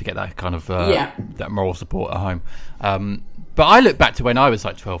 to be honest, to get that kind of that moral support at home. But I look back to when I was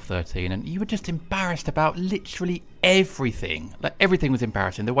like 12, 13, and you were just embarrassed about literally everything. Like everything was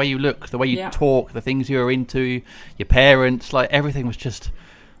embarrassing. The way you look, the way you talk, the things you were into, your parents, like everything was just...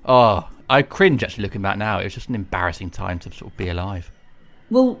 Oh, I cringe actually looking back now. It was just an embarrassing time to sort of be alive.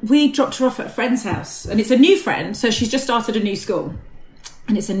 Well, we dropped her off at a friend's house, and it's a new friend, so she's just started a new school.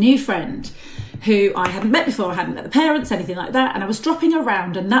 And it's a new friend who I hadn't met before. I hadn't met the parents, anything like that. And I was dropping her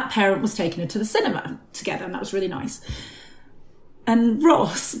around, and that parent was taking her to the cinema together, and that was really nice. And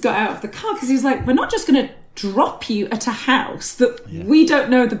Ross got out of the car because he was like, we're not just going to drop you at a house that we don't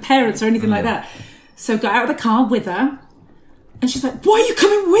know the parents or anything like that. So got out of the car with her. And she's like, why are you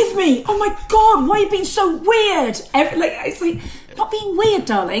coming with me? Oh my God, why are you being so weird? It's like, not being weird,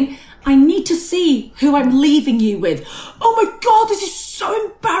 darling. I need to see who I'm leaving you with. Oh my God, this is so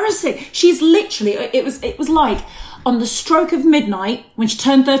embarrassing. She's literally, it was like, on the stroke of midnight, when she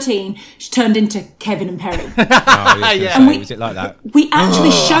turned 13, she turned into Kevin and Perry. Was it like that? We actually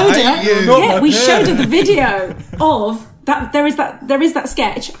showed her. Yeah, we showed her the video of that. There is that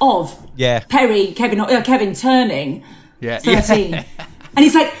sketch of Kevin turning 13, and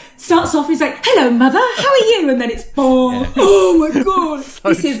he's like starts off. He's like, "Hello, mother. How are you?" And then it's oh my God,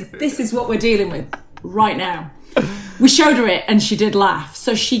 this is what we're dealing with right now. We showed her it, and she did laugh,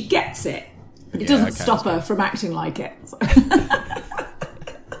 so she gets it. But it doesn't stop her from acting like it. So.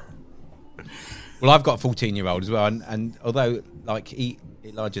 Well, I've got a 14-year-old as well, and although like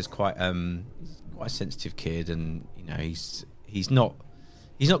Elijah's quite a sensitive kid, and you know he's not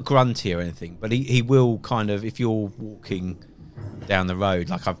grunty or anything, but he will kind of, if you're walking down the road,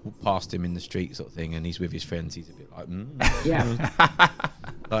 like I've passed him in the street sort of thing, and he's with his friends, he's a bit like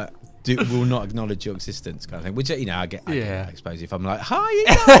like will not acknowledge your existence kind of thing, which you know I get, I suppose if I'm like, hi,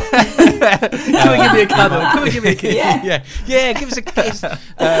 come and give me a cuddle, come and give me a kiss, yeah, give us a kiss.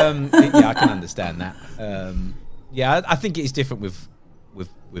 I can understand that. I think it is different with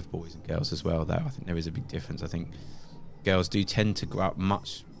boys and girls as well, though. I think there is a big difference. I think girls do tend to grow up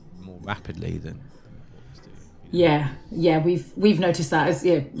much more rapidly than boys do. We've noticed that as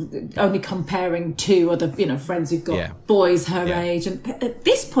only comparing to other friends who've got boys her age, and at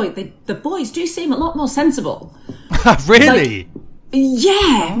this point the boys do seem a lot more sensible. Really?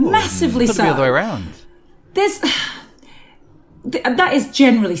 Massively so. The other way around. That is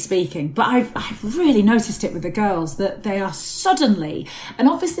generally speaking, but I've really noticed it with the girls that they are suddenly, and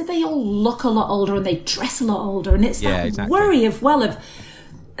obviously they all look a lot older and they dress a lot older, and it's that worry as well of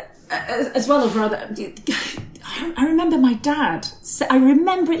rather. I remember my dad. I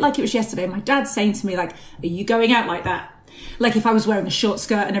remember it like it was yesterday. My dad saying to me, like, "Are you going out like that?" Like if I was wearing a short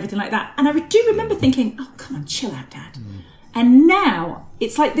skirt and everything like that. And I do remember thinking, "Oh, come on, chill out, Dad." And now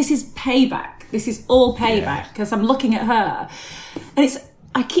it's like this is payback. This is all payback because I'm looking at her, and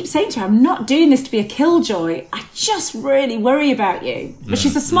I keep saying to her, "I'm not doing this to be a killjoy. I just really worry about you." But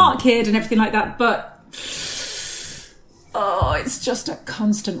she's a smart kid and everything like that. But it's just a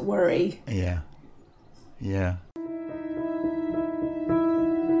constant worry. Yeah.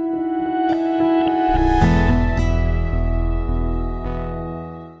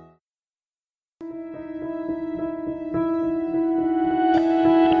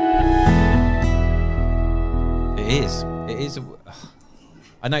 It is.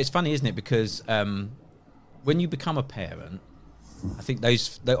 I know it's funny, isn't it? Because when you become a parent, I think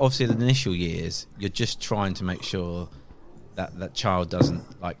obviously the initial years, you're just trying to make sure that child doesn't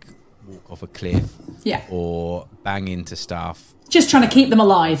like walk off a cliff, or bang into stuff. Just trying to keep them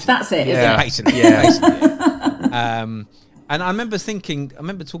alive. That's it, isn't it? Basically. And I remember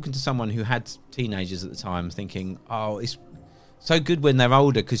talking to someone who had teenagers at the time, thinking, "Oh, it's so good when they're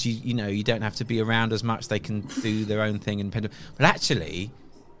older because you don't have to be around as much. They can do their own thing independent." But actually,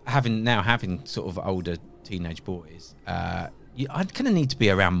 having sort of older teenage boys, I kind of need to be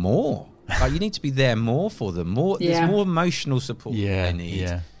around more. Like you need to be there more for them. There's more emotional support they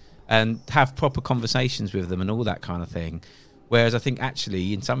need, and have proper conversations with them and all that kind of thing. Whereas I think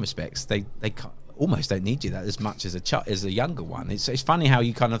actually, in some respects, they almost don't need you that as much as a younger one. It's funny how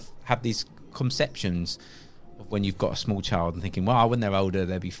you kind of have these conceptions of when you've got a small child and thinking, well, when they're older,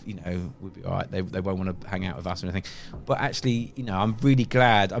 they'll be, we'll be all right. They won't want to hang out with us or anything. But actually, I'm really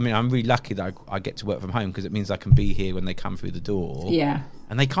glad. I mean, I'm really lucky that I get to work from home because it means I can be here when they come through the door. Yeah.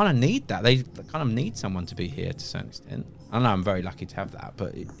 And they kind of need that. They kind of need someone to be here to a certain extent. I know I'm very lucky to have that,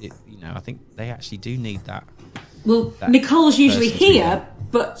 but I think they actually do need that. Well, Nicole's usually here,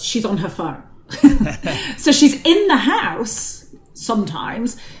 but she's on her phone. So she's in the house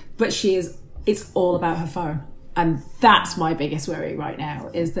sometimes, but it's all about her phone. And that's my biggest worry right now,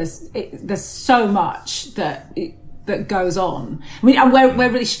 is there's so much that goes on. I mean, and we're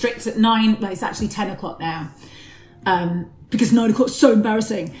really strict at 9, well, it's actually 10 o'clock now. Because 9 o'clock is so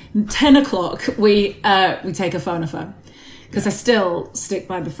embarrassing. 10 o'clock, we take her phone off her. Because I still stick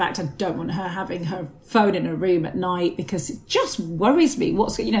by the fact I don't want her having her phone in her room at night, because it just worries me. They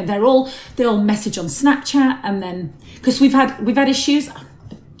all message on Snapchat, and then because we've had issues. I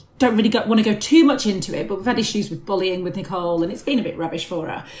don't really want to go too much into it, but we've had issues with bullying with Nicole, and it's been a bit rubbish for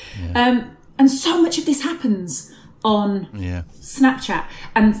her. Yeah. And so much of this happens on Snapchat,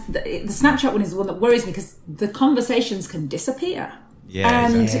 and the Snapchat one is the one that worries me because the conversations can disappear. Yeah,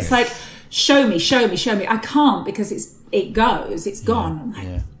 and exactly. It's like, show me. I can't, because it's gone. I'm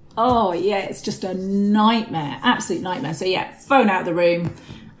like, oh yeah, it's just a nightmare, absolute nightmare. So phone out of the room.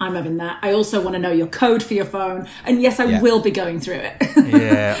 I'm having that. I also want to know your code for your phone, and yes, I will be going through it.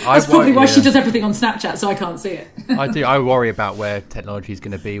 Yeah, that's probably why she does everything on Snapchat, so I can't see it. I do. I worry about where technology is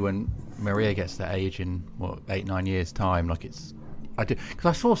going to be when Maria gets that age in 8-9 years time. I do, because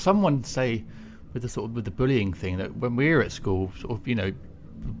I saw someone say with the bullying thing that when we were at school,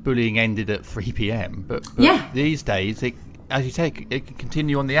 bullying ended at 3 p.m. But these days, as you say, it can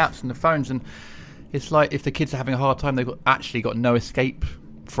continue on the apps and the phones, and it's like if the kids are having a hard time, they've actually got no escape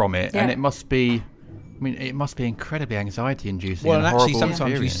from it, and it must be incredibly anxiety-inducing. Well, and actually,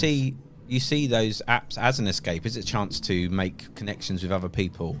 sometimes you see those apps as an escape, as a chance to make connections with other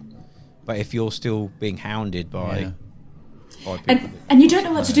people. But if you're still being hounded by And you don't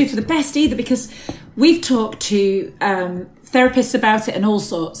know what to do for the best either, because we've talked to therapists about it and all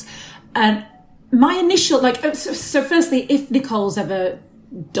sorts. And my initial, so firstly, if Nicole's ever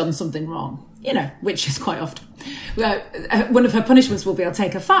done something wrong, which is quite often, one of her punishments will be I'll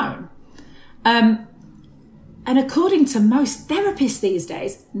take her phone. And according to most therapists these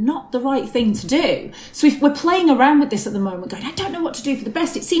days, not the right thing to do. So if we're playing around with this at the moment, going, I don't know what to do for the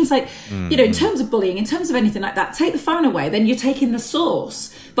best. It seems like, in terms of bullying, in terms of anything like that, take the phone away, then you're taking the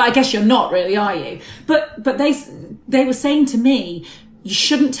source. But I guess you're not really, are you? But they were saying to me, you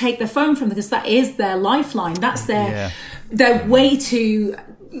shouldn't take the phone from them, because that is their lifeline. That's their way to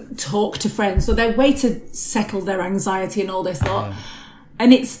talk to friends, or their way to settle their anxiety and all this lot.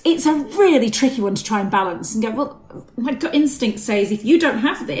 And it's a really tricky one to try and balance and go, well, my gut instinct says if you don't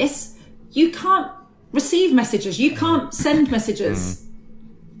have this, you can't receive messages, you can't send messages.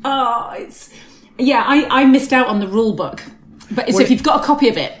 I missed out on the rule book. But so if you've got a copy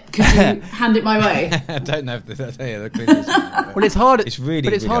of it, could you hand it my way? I don't know if that's well, it's hard. It's really,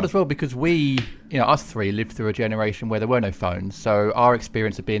 but it's really hard as well, because we, us three lived through a generation where there were no phones, so our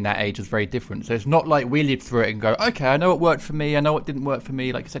experience of being that age was very different. So it's not like we lived through it and go, okay, I know what worked for me, I know what didn't work for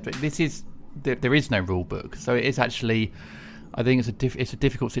me, like etc. There is no rule book, so it is actually, I think it's a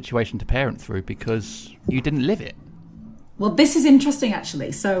difficult situation to parent through because you didn't live it. Well, this is interesting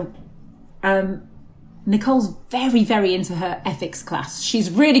actually. So, Nicole's very, very into her ethics class. She's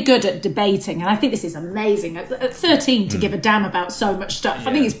really good at debating, and I think this is amazing. At 13, to give a damn about so much stuff,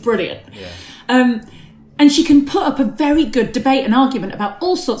 I think it's brilliant. And she can put up a very good debate and argument about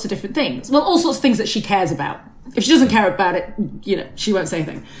all sorts of different things. Well, all sorts of things that she cares about. If she doesn't care about it, she won't say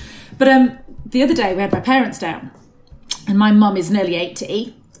anything. But the other day, we had my parents down, and my mum is nearly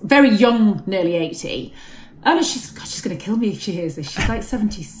 80, very young, nearly 80. Oh no, she's going to kill me if she hears this. She's like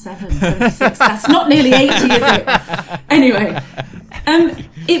 77, 76. That's not nearly 80, is it? Anyway,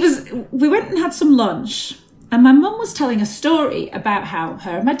 we went and had some lunch, and my mum was telling a story about how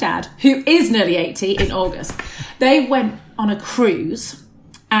her and my dad, who is nearly 80 in August, they went on a cruise,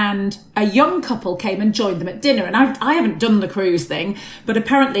 and a young couple came and joined them at dinner. And I haven't done the cruise thing, but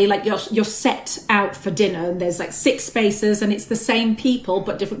apparently you're set out for dinner, and there's 6 spaces, and it's the same people,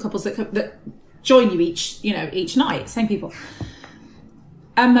 but different couples that join you each night, same people.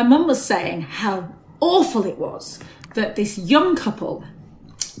 And my mum was saying how awful it was that this young couple,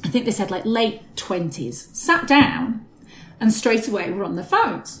 I think they said late 20s, sat down and straight away were on their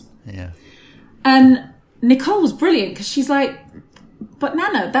phones. Yeah. And Nicole was brilliant, because she's like, but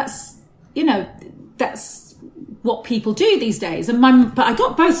Nana, that's what people do these days. And but I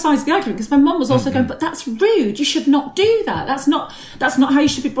got both sides of the argument, because my mum was also going, but that's rude. You should not do that. That's not how you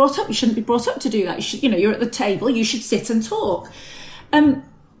should be brought up. You shouldn't be brought up to do that. You should, you're at the table. You should sit and talk.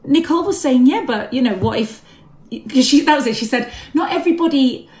 Nicole was saying, yeah, but what if? Because that was it. She said, not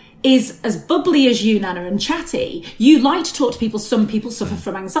everybody is as bubbly as you, Nana, and chatty. You like to talk to people. Some people suffer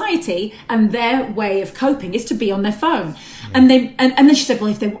from anxiety, and their way of coping is to be on their phone. And then she said,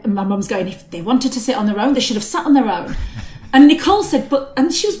 well, my mum's going, if they wanted to sit on their own, they should have sat on their own. And Nicole said,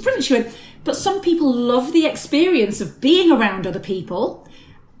 and she was brilliant. She went, but some people love the experience of being around other people,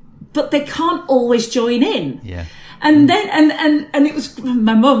 but they can't always join in. Yeah. And then, and it was,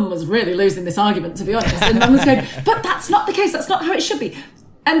 my mum was really losing this argument, to be honest. And mum was going, but that's not the case. That's not how it should be.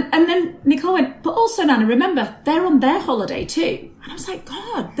 And then Nicole went, but also, Nana, remember, they're on their holiday too. And I was like,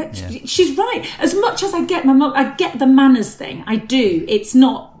 God, she's right. As much as I get I get the manners thing. I do.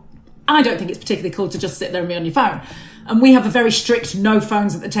 I don't think it's particularly cool to just sit there and be on your phone. And we have a very strict no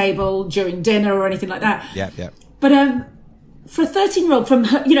phones at the table during dinner or anything like that. Yeah. But for a 13-year-old, from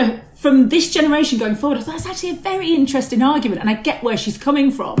her, from this generation going forward, I thought that's actually a very interesting argument, and I get where she's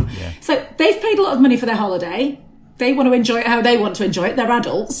coming from. Yeah. So they've paid a lot of money for their holiday. They want to enjoy it how they want to enjoy it. They're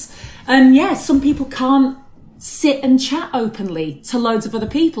adults. And some people can't sit and chat openly to loads of other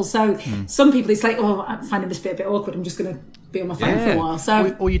people. So some people, it's like, oh, I'm finding this bit a bit awkward. I'm just going to be on my phone for a while.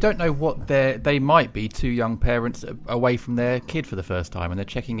 So, or you don't know what they might be, 2 young parents away from their kid for the first time, and they're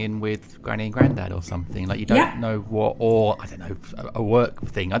checking in with granny and granddad or something. Like, you don't know what, or I don't know, a work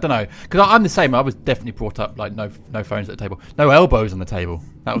thing. I don't know, because I'm the same. I was definitely brought up no phones at the table, no elbows on the table.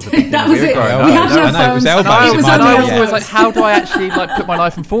 That was the big thing. That was it. We had no phones. It was elbows. I was always like, how do I actually put my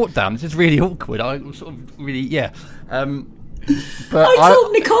knife and fork down? This is really awkward. I was sort of really But I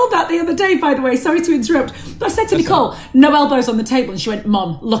told Nicole that the other day, by the way. Sorry to interrupt. But I said to Nicole, no elbows on the table. And she went,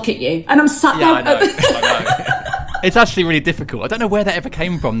 Mom, look at you. And I'm sat there. I know. It's actually really difficult. I don't know where that ever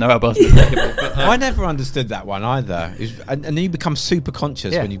came from, no elbows on the table. But, I never understood that one either. And then you become super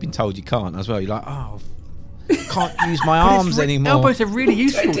conscious when you've been told you can't as well. You're like, oh, can't use my arms anymore. Elbows are really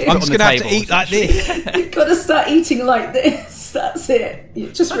useful. I'm just going to have to eat like this. You've got to start eating like this. That's it.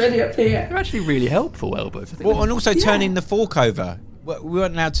 You're just really up here. They're actually really helpful, elbows. I think. Well, and also turning the fork over. We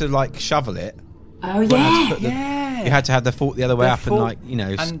weren't allowed to like shovel it. Oh yeah, yeah. You had to have the fork the other way up and like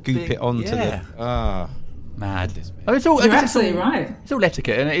and scoop it onto the. Mad. You're absolutely right. It's all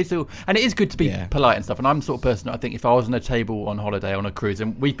etiquette, and it is good to be polite and stuff. And I'm the sort of person that I think if I was on a table on holiday on a cruise,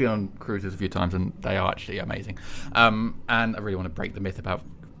 and we've been on cruises a few times, and they are actually amazing. And I really want to break the myth about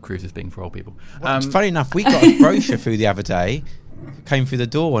cruises being for old people. Funny enough, we got a brochure through the other day. Came through the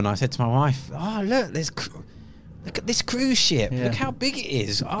door, and I said to my wife, "Oh, look at this cruise ship. Yeah. Look how big it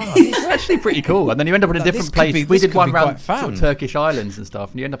is. Oh, it's actually pretty cool." And then you end up in a different place. We did one round sort of Turkish islands and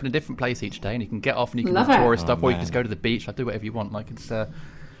stuff, and you end up in a different place each day, and you can get off and you can do tourist stuff, or you can just go to the beach. Like, do whatever you want. Like it's.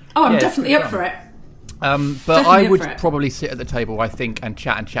 I'm definitely up for it. But definitely I would probably sit at the table, I think, and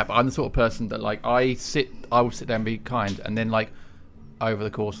chat. But I'm the sort of person that like I will sit there and be kind, and then like over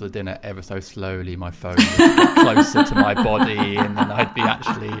the course of the dinner, ever so slowly, my phone would get closer to my body, and then I'd be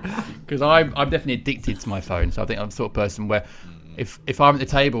actually, because I'm definitely addicted to my phone. So I think I'm the sort of person where if I'm at the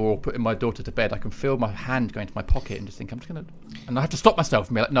table or putting my daughter to bed, I can feel my hand going to my pocket and just think I'm just gonna, and I have to stop myself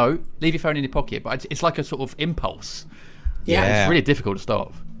and be like, no, leave your phone in your pocket. But it's like a sort of impulse. Yeah, it's really difficult to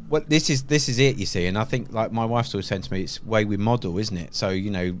stop. Well, this is it, you see, and I think like my wife's always saying to me, it's the way we model, isn't it? So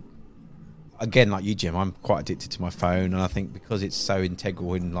again, like you, Jim, I'm quite addicted to my phone, and I think because it's so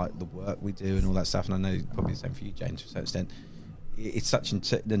integral in like the work we do and all that stuff, and I know probably the same for you, Jane, to a certain extent, it's such an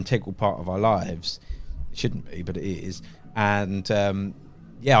integral part of our lives. It shouldn't be, but it is. And I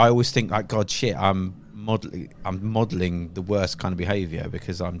always think like, God, shit, I'm modelling the worst kind of behaviour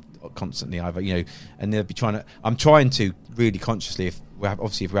because I'm constantly either, and they'll be I'm trying to really consciously, if we're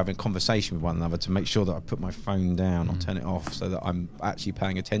having a conversation with one another, to make sure that I put my phone down or turn it off so that I'm actually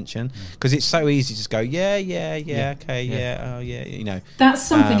paying attention, because it's so easy to just go okay. That's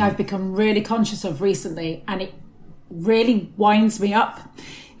something I've become really conscious of recently, and it really winds me up.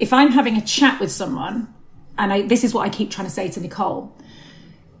 If I'm having a chat with someone, and this is what I keep trying to say to Nicole,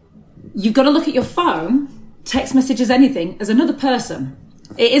 you've got to look at your phone, text messages, anything, as another person.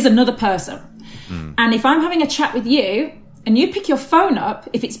 It is another person. And if I'm having a chat with you and you pick your phone up,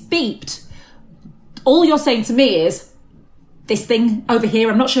 if it's beeped, all you're saying to me is, this thing over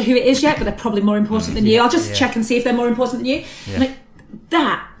here, I'm not sure who it is yet, but they're probably more important than you. I'll just check and see if they're more important than you. Like,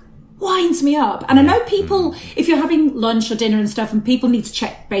 that winds me up. And I know people, if you're having lunch or dinner and stuff, and people need to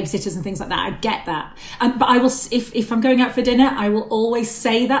check babysitters and things like that, I get that. But I will, if I'm going out for dinner, I will always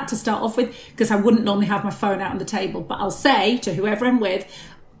say that to start off with, because I wouldn't normally have my phone out on the table. But I'll say to whoever I'm with,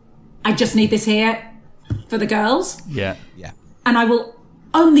 I just need this here for the girls. Yeah. And I will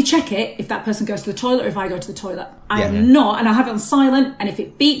only check it if that person goes to the toilet or if I go to the toilet. I am not, and I have it on silent, and if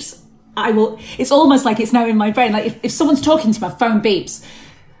it beeps, I will, it's almost like it's now in my brain. Like if someone's talking to me, my phone beeps,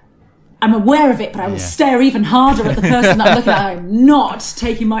 I'm aware of it, but I will stare even harder at the person that I'm looking at. I'm not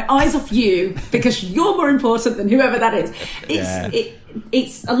taking my eyes off you because you're more important than whoever that is.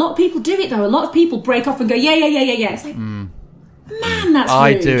 It's a lot of people do it though. A lot of people break off and go, yeah. It's like, man, that's rude.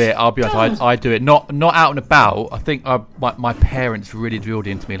 I do it. I'll be honest. I do it. Not out and about. I think my parents really drilled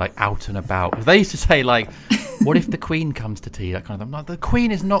into me like out and about. They used to say like, what if the Queen comes to tea? That kind of thing. Like, the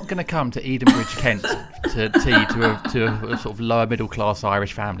Queen is not going to come to Edenbridge, Kent, to tea to a sort of lower middle class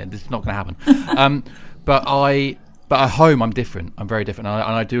Irish family. This is not going to happen. But at home, I'm different. I'm very different, and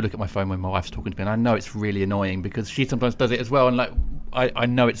I do look at my phone when my wife's talking to me, and I know it's really annoying because she sometimes does it as well. And like, I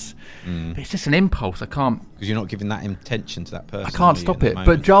know it's just an impulse. I can't, because you're not giving that intention to that person. I can't stop it.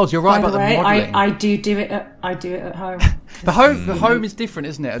 But Giles, you're right about the modelling. I do it. I do it at home. The home is different,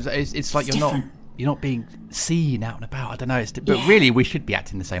 isn't it? It's like you're not being seen out and about. I don't know. But really, we should be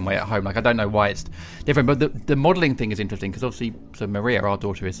acting the same way at home. Like, I don't know why it's different. But the modelling thing is interesting because obviously, so Maria, our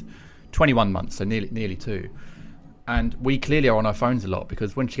daughter, is 21 months, so nearly 2. And we clearly are on our phones a lot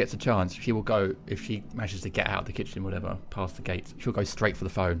because when she gets a chance, she will go, if she manages to get out of the kitchen, whatever, past the gates, she'll go straight for the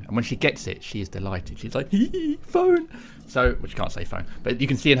phone. And when she gets it, she is delighted. She's like, phone. So, well, she can't say phone, but you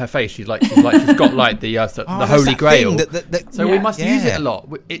can see in her face, she's got like the Holy Grail. So we must use it a lot.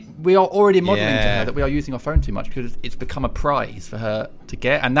 We are already modelling to her that we are using our phone too much because it's become a prize for her to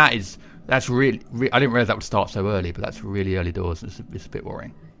get. And that's really, I didn't realise that would start so early, but that's really early doors. It's a bit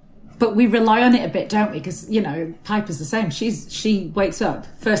worrying. But we rely on it a bit, don't we? Because, Piper's the same. She wakes up.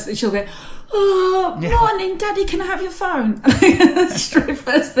 First, she'll go, morning, Daddy, can I have your phone? Straight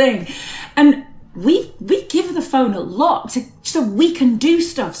first thing. And we give her the phone a lot so we can do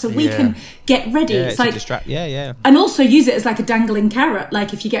stuff, so we can get ready. It's like distract. And also use it as like a dangling carrot.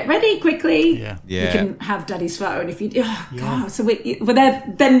 Like if you get ready quickly, you can have Daddy's phone. If you, God, so we're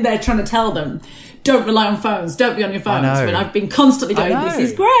there. Then they're trying to tell them don't rely on phones, don't be on your phones. know. But I've been constantly going, this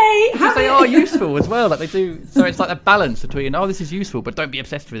is great. Because they are useful as well. Like they do. So it's like a balance between, oh, this is useful, but don't be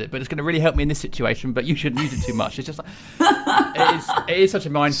obsessed with it. But it's going to really help me in this situation. But you shouldn't use it too much. It's just like it is such a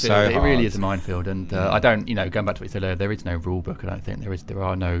minefield. So it really hard. is a minefield. And I don't, going back to what you said earlier, there is no rule book. I don't think there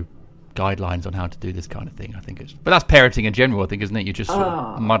are no guidelines on how to do this kind of thing. I think but that's parenting in general. I think, isn't it? You just sort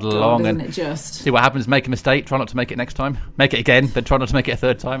of muddle along and see what happens. Make a mistake. Try not to make it next time. Make it again. Then try not to make it a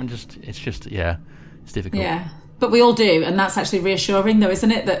third time. And it's difficult. Yeah, but we all do, and that's actually reassuring, though,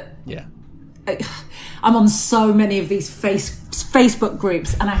 isn't it? That I'm on so many of these Facebook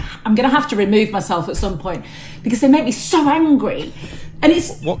groups, and I'm going to have to remove myself at some point because they make me so angry. And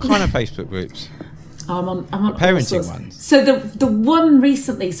it's What kind of Facebook groups? I'm on Parenting ones. So the one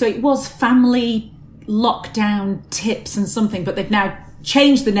recently, so it was family lockdown tips and something, but they've now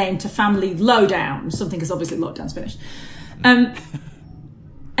changed the name to family lowdown something, because obviously lockdown's finished.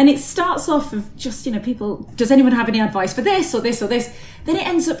 And it starts off of just, people, does anyone have any advice for this or this or this? Then it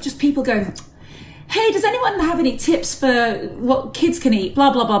ends up just people going, hey, does anyone have any tips for what kids can eat?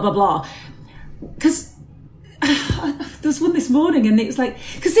 Blah, blah, blah, blah, blah. Because there was one this morning, and it was like,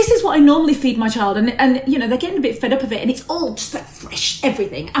 because this is what I normally feed my child, and they're getting a bit fed up of it, and it's all just like fresh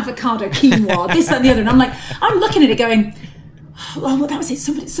everything, avocado, quinoa, this, that, and the other, and I'm looking at it going, oh, well, that was it.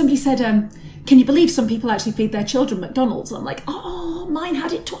 Somebody said, can you believe some people actually feed their children McDonald's? And I'm like, oh, mine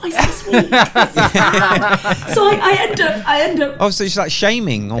had it twice this week. So I end up. Oh, so it's like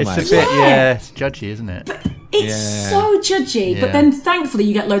shaming almost. It's a bit, it's judgy, isn't it? But it's so judgy. Yeah. But then thankfully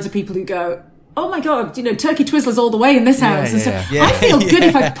you get loads of people who go, oh my God, turkey twizzlers all the way in this house. And so I feel good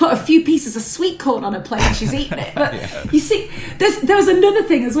if I put a few pieces of sweet corn on her plate and she's eating it. But you see, there was another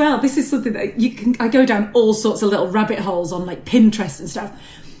thing as well. This is something that I go down all sorts of little rabbit holes on, like Pinterest and stuff.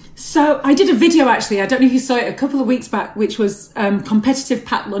 So I did a video, actually, I don't know if you saw it, a couple of weeks back, which was competitive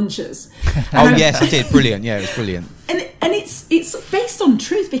packed lunches. Yes, I did. Brilliant. Yeah, it was brilliant. And it's based on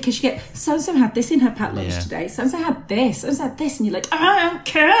truth, because you get, so-and-so had this in her packed lunch today, so-and-so had this, so-and-so had this, and you're like, I don't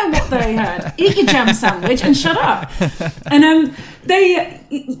care what they had. Eat your jam sandwich and shut up. And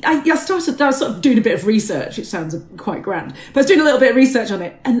I was sort of doing a bit of research, which sounds quite grand, but I was doing a little bit of research on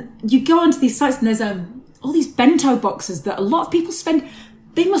it, and you go onto these sites and there's all these bento boxes that a lot of people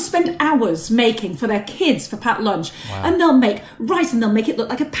they must spend hours making for their kids for packed lunch. Wow. And they'll make rice and they'll make it look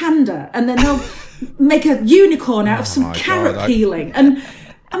like a panda. And then they'll make a unicorn out of some carrot peeling. And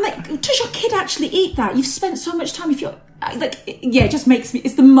I'm like, does your kid actually eat that? You've spent so much time. It just makes me,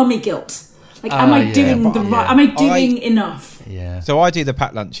 it's the mummy guilt. Like, am I doing am I doing enough? Yeah. So I do the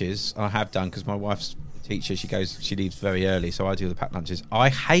packed lunches. I have done, because my wife's a teacher. She leaves very early. So I do the packed lunches. I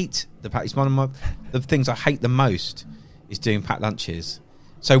hate the packed. It's one of the things I hate the most is doing packed lunches.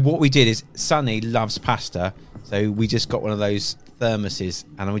 So what we did is, Sonny loves pasta, so we just got one of those thermoses,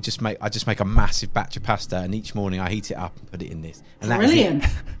 and I just make a massive batch of pasta, and each morning I heat it up and put it in this. And brilliant!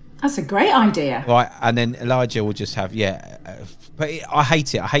 That's a great idea. Right, and then Elijah will just have I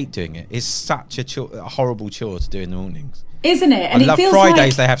hate it. I hate doing it. It's such a horrible chore to do in the mornings. Isn't it? And I love feels Fridays.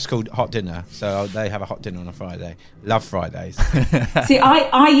 like... They have school hot dinner, so they have a hot dinner on a Friday. Love Fridays. See,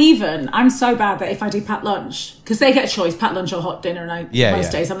 I'm so bad that if I do packed lunch, because they get a choice, packed lunch or hot dinner, and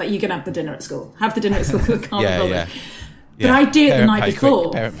most days I'm like, you can have the dinner at school. Have the dinner at school, because I can't be bothered. But I do it the night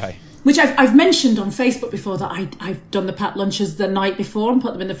before. Parent pay. Which I've mentioned on Facebook before, that I've done the packed lunches the night before and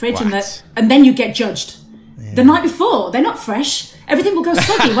put them in the fridge, and then you get judged. Yeah. The night before, they're not fresh. Everything will go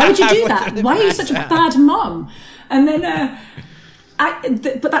soggy. Why would you do that? Why are you such a bad mum? And then,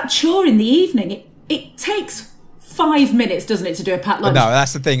 but that chore in the evening, it takes 5 minutes, doesn't it, to do a packed lunch? No,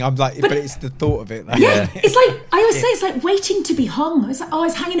 that's the thing. I'm like, but it's the thought of it. Yeah, it's like, I always say, it's like waiting to be hung. It's like,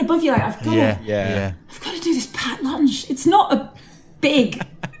 it's hanging above you. Like, I've got to do this packed lunch. It's not a big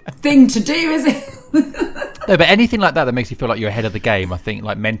thing to do, is it? No, but anything like that makes you feel like you're ahead of the game, I think,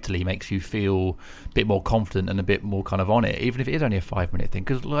 like mentally makes you feel a bit more confident and a bit more kind of on it, even if it is only a 5-minute thing.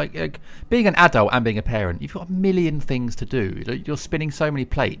 Because like being an adult and being a parent, you've got a million things to do. You're spinning so many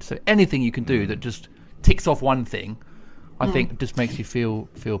plates. So anything you can do that just ticks off one thing, I think just makes you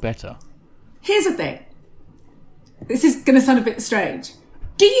feel better. Here's the thing. This is going to sound a bit strange.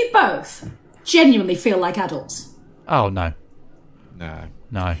 Do you both genuinely feel like adults? Oh, no. No.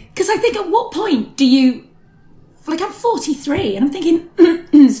 Because I think, at what point do you... Like, I'm 43, and I'm thinking...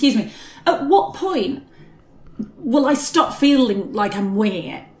 excuse me. At what point will I stop feeling like I'm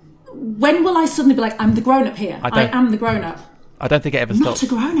winging it? When will I suddenly be like, I'm the grown-up here? I am the grown-up. I don't think it ever stops. Not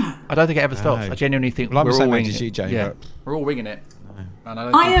a grown-up. I don't think it ever stops. I genuinely think we're all winging it. Jayne, yeah, we're all winging it. No.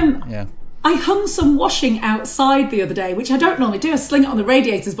 And I hung some washing outside the other day, which I don't normally do. I sling it on the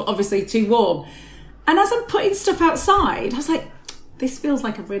radiators, but obviously too warm. And as I'm putting stuff outside, I was like, this feels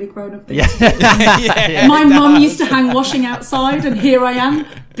like a really grown-up thing. Yeah. My mum used to hang washing outside, and here I am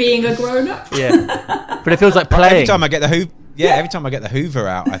being a grown-up. Yeah, but it feels like playing. Every time I get the every time I get the Hoover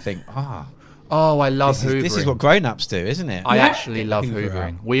out, I think, oh, I love hoovering. This is what grown-ups do, isn't it? I actually love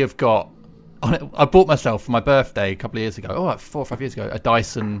hoovering. We have got. I bought myself for my birthday a couple of years ago. Like 4 or 5 years ago, a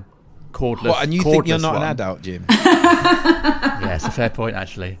Dyson cordless. What, and you think you're not an adult, Jim? Yeah, it's a fair point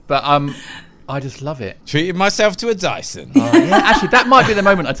actually. But I just love it. Treated myself to a Dyson. Yeah, actually, that might be the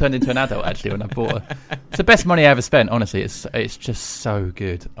moment I turned into an adult. Actually, when I bought it, it's the best money I ever spent. Honestly, it's just so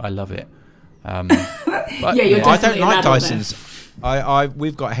good. I love it. But, Yeah, you're I definitely don't like an adult Dysons.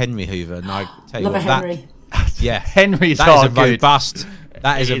 We've got a Henry Hoover, and I tell you Love what, a Henry. Henry's that are is a good. robust.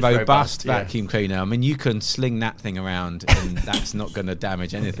 That is It a is robust robust, yeah. vacuum cleaner. I mean, you can sling that thing around, and that's not going to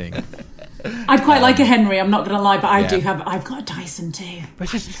damage anything. I'd quite like a Henry, I'm not going to lie, but Yeah. I've got a Dyson too.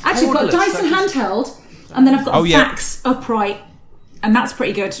 But it's just Actually, I've got a cordless, Dyson so it's- handheld, and then I've got a yeah. Vax upright, and that's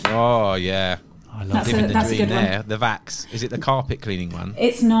pretty good. Oh yeah, I love That's it. living the that's a dream good one. there. The Vax, is it the carpet cleaning one?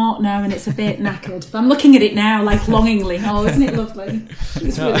 It's not, no, and it's a bit knackered. But I'm looking at it now, like, longingly. Oh, isn't it lovely?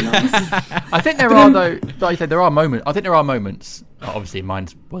 It's really nice. I think there are though. Like you said, there are moments. I think there are moments. Obviously, mine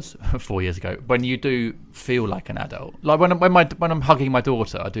was 4 years ago when you do feel like an adult. Like when I'm hugging my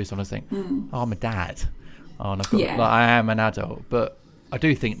daughter, I do sometimes think, "Oh, I'm a dad." Oh, and I've got, Yeah. like, I am an adult. But I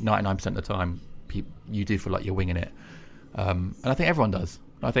do think 99% of the time, you do feel like you're winging it, and I think everyone does.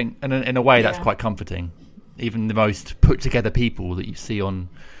 I think, and in a way, that's Yeah. quite comforting. Even the most put together people that you see on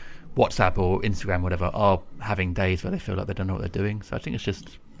WhatsApp or Instagram, or whatever, are having days where they feel like they don't know what they're doing. So I think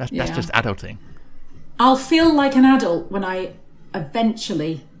that's just adulting. I'll feel like an adult when I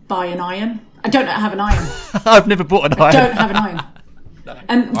eventually buy an iron. I don't have an iron. I've never bought an iron. Don't have an iron.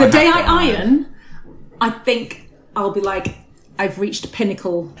 And the day I iron, I think I'll be like, I've reached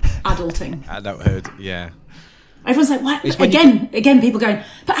pinnacle adulting. Adulthood, yeah. Everyone's like, what? It's when Again, people going,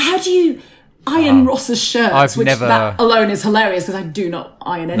 but how do you iron Ross's shirts? I've Which never- that alone is hilarious because I do not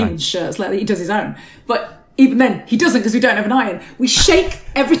iron anyone's shirts. Like, he does his own. But even then, he doesn't because we don't have an iron. We shake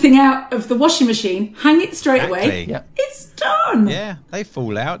everything out of the washing machine, hang it straight away. Exactly. Yeah. It's done. Yeah, they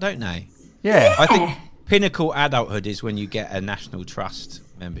fall out, don't they? Yeah. I think pinnacle adulthood is when you get a National Trust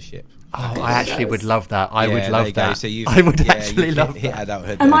membership. Oh, I actually would love that. I Yeah, would there love you go. that. So I would you've actually love hit that.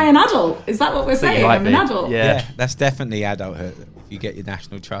 adulthood. Am then. I an adult? Is that what we're saying? might I'm an be. adult. Yeah. That's definitely adulthood. If you get your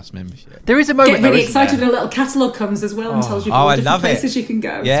National Trust membership. There is a moment. Get really though, isn't excited there? when a little catalogue comes as well and tells you Oh, all I different love it. places you can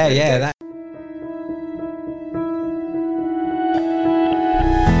go. Yeah, It's really yeah. good. That,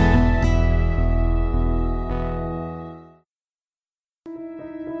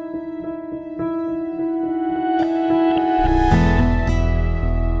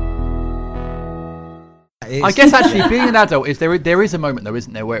 I guess actually being an adult is there is a moment though,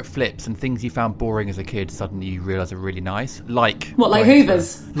 isn't there, where it flips and things you found boring as a kid suddenly you realise are really nice. Like What, like going to-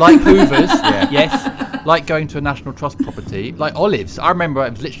 Hoovers? Like Hoovers, yes. Like going to a National Trust property. Like olives. I remember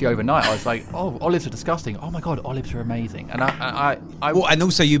it was literally overnight. I was like, oh, olives are disgusting. Oh my god, olives are amazing. And I well, and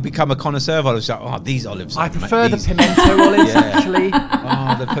also you become a connoisseur of olives. Like, oh, these olives. I are prefer the these- pimento olives Yeah. actually.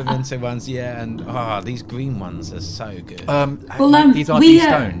 Oh, the pimento ones, yeah, and these green ones are so good. These aren't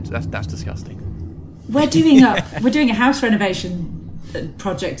destoned. That's disgusting. We're doing a house renovation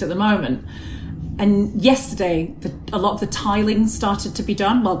project at the moment, and yesterday a lot of the tiling started to be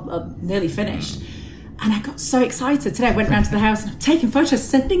done. Well, nearly finished, and I got so excited. Today I went around to the house and I've taken photos,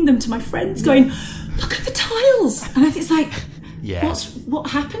 sending them to my friends, going, "Look at the tiles!" And I think it's like, Yeah. what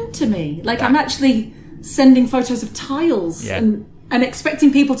happened to me? Like I'm actually sending photos of tiles Yeah. and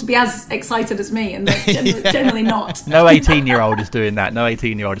expecting people to be as excited as me, and they're generally not. No 18-year-old is doing that. No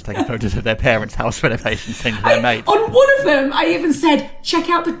 18-year-old is taking photos of their parents' house renovation thing to their mates. On one of them, I even said, "Check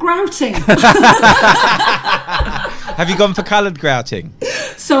out the grouting." Have you gone for coloured grouting?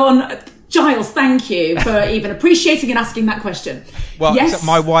 So on Giles, thank you for even appreciating and asking that question. Well, yes. so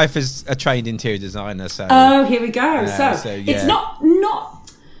my wife is a trained interior designer, so Oh, here we go. so, It's yeah.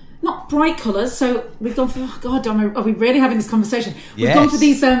 not bright colours. So we've gone for. Oh God, are we really having this conversation? We've Yes. gone for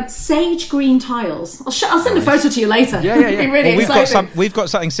these sage green tiles. I'll send a photo to you later. Yeah. It'll be really exciting. we've got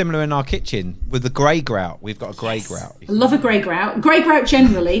something similar in our kitchen with the grey grout. We've got a grey grout. I love a grey grout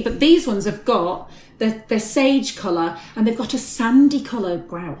generally, but these ones have got they're sage colour and they've got a sandy colour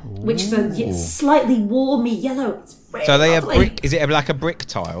grout, which is a slightly warmy yellow. It's really So they have lovely. brick. Is it like a brick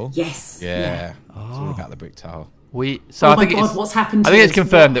tile? Yes. Yeah. It's all about the brick tile. Oh my God, what's happened to I think it's us?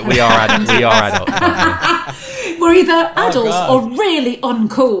 confirmed that What we are adults. We are adults. aren't We're either adults God. or really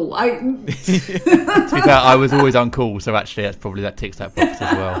uncool. we? To be fair, I was always uncool, so actually that ticks that box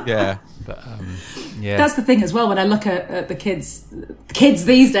as well. Yeah. But yeah, That's the thing as well when I look at the kids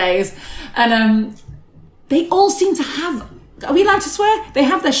these days, and they all seem to have Are we allowed to swear? They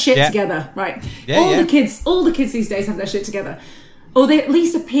have their shit together, right? Yeah, all the kids these days have their shit together, or they at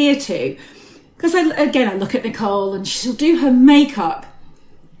least appear to. Because I look at Nicole and she'll do her makeup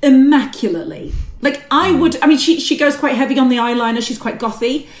immaculately. Like she goes quite heavy on the eyeliner. She's quite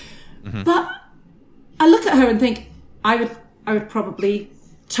gothy, but I look at her and think I would probably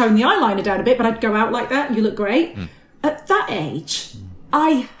tone the eyeliner down a bit, but I'd go out like that. You look great. At that age,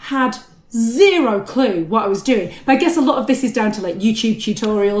 I had zero clue what I was doing. But I guess a lot of this is down to like YouTube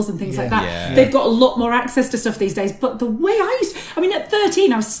tutorials and things like that. Yeah. They've got a lot more access to stuff these days. But the way at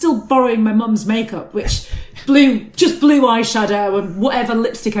 13, I was still borrowing my mum's makeup, which blue eyeshadow and whatever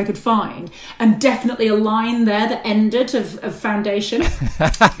lipstick I could find, and definitely a line there that ended of foundation.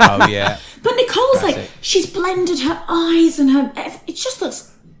 Oh yeah. But Nicole's she's blended her eyes and it just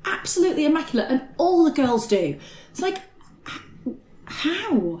looks absolutely immaculate, and all the girls do. It's like,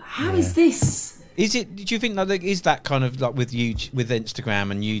 how is this? Is it? Do you think that is that kind of like with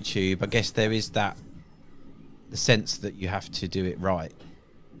Instagram and YouTube? I guess there is the sense that you have to do it right.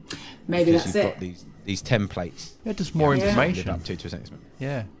 Maybe that's you've it. Got these templates. Yeah, just more information. Up to a certain extent.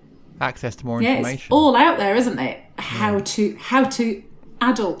 Yeah, access to more information. It's all out there, isn't it? How to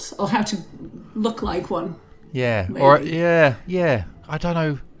adult or how to look like one. Yeah, maybe. Or yeah. I don't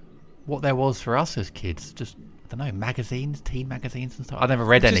know what there was for us as kids. Just I don't know, magazines, teen magazines and stuff. I never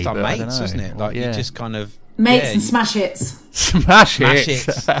read any. Just but like I Mates, wasn't it? Like you just kind of Mates and Smash Hits. Smash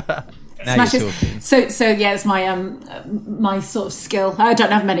Hits. Smash Hits. So yeah, it's my sort of skill. I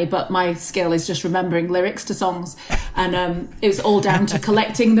don't have many, but my skill is just remembering lyrics to songs, and it was all down to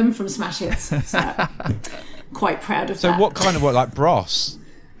collecting them from Smash Hits. So quite proud of that. So what kind of like Bros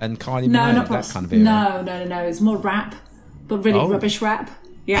and Kylie Minogue? No, not Bros. That kind of era? No. It's more rap, but really rubbish rap.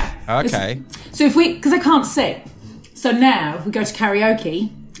 Yeah. Okay. So because I can't sing, so now if we go to karaoke,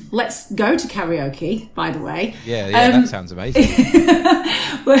 let's go to karaoke, by the way. Yeah, that sounds amazing.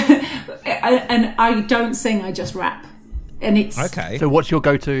 And I don't sing, I just rap. And it's okay. So what's your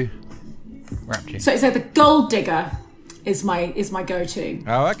go-to rap tune? So the Gold Digger is my go-to.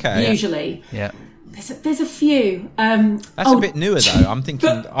 Oh, okay. Usually. Yeah. There's a few. That's a bit newer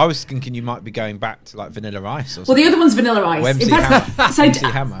though. I was thinking you might be going back to like Vanilla Ice or something. Well, the other one's Vanilla Ice. MC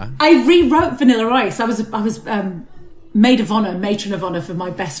Hammer. I rewrote Vanilla Ice. I was matron of honor for my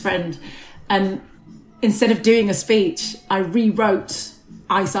best friend, and instead of doing a speech, I rewrote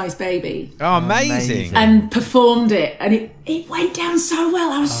Ice Ice Baby. Oh, amazing! And performed it, and it went down so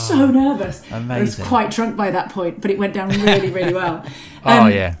well. I was so nervous. Amazing. I was quite drunk by that point, but it went down really, really well.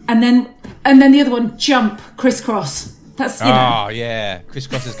 Yeah. And then the other one, Jump, Crisscross. That's Oh yeah,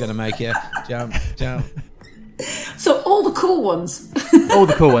 Crisscross is going to make you jump. So all the cool ones. All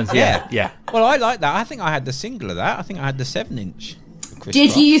the cool ones, yeah. Well, I like that. I think I had the single of that. I think I had the 7-inch.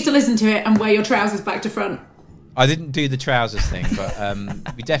 Did you used to listen to it and wear your trousers back to front? I didn't do the trousers thing, but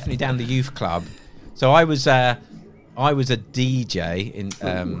we definitely down the youth club. So I was a DJ in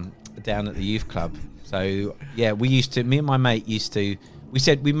down at the youth club. So yeah, me and my mate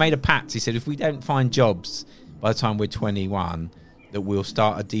we made a pact. He said if we don't find jobs by the time we're 21, that we'll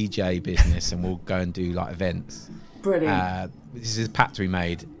start a DJ business and we'll go and do like events. Brilliant. This is a pact we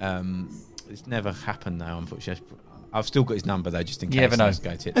made. It's never happened though, unfortunately. I've still got his number though, just in case. You never know. I was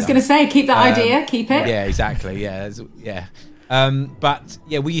going to say, keep that idea, keep it. Yeah, exactly. Yeah. But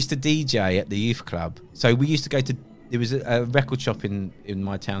yeah, we used to DJ at the youth club. So we used to go to. There was a record shop in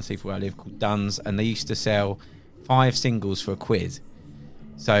my town, where I live, called Dunn's, and they used to sell 5 singles for £1.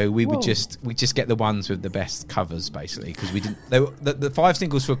 So we would just get the ones with the best covers, basically, because we didn't. The 5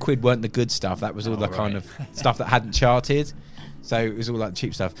 singles for £1 weren't the good stuff. That was all kind of stuff that hadn't charted. So it was all like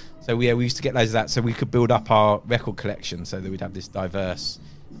cheap stuff. So we used to get loads of that, so we could build up our record collection, so that we'd have this diverse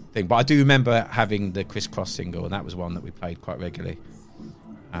thing. But I do remember having the Crisscross single, and that was one that we played quite regularly.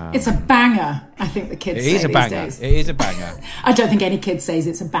 It's a banger, I think the kids say these days. It is a banger. I don't think any kid says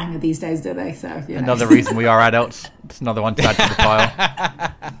it's a banger these days, do they? So Another reason we are adults. It's another one to add to the pile.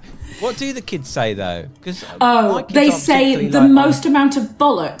 What do the kids say though? They say the most amount of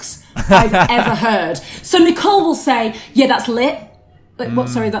bollocks I've ever heard. So Nicole will say, "Yeah, that's lit." Like, what?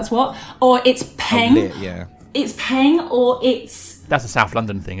 Sorry, that's what? Or it's peng. Lit, yeah. It's peng, or it's. That's a South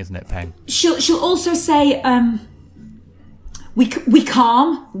London thing, isn't it? Peng. She'll also say, We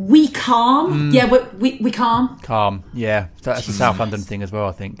calm. Yeah, we calm. Calm. Yeah, that's a South London thing as well,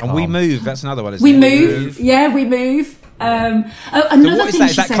 I think. Calm. And we move. That's another one. We move. Yeah, we move. Another so what is thing that?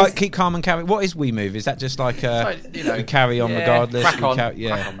 Is that says, keep calm and carry? What is we move? Is that just like we carry on regardless? Crack on.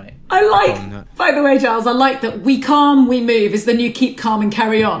 Crack on, mate. I like. By the way, Giles, I like that. We calm, we move is the new keep calm and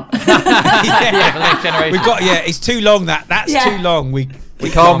carry on. For the next generation. We've got. It's too long. That's too long. We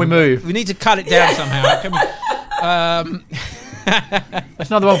calm, we move. We need to cut it down somehow. That's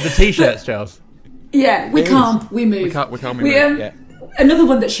another one for the t-shirts, Charles. Yeah, we can't. We move. We can't move. Yeah. Another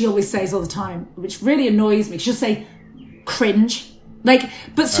one that she always says all the time, which really annoys me. She'll say, "cringe,"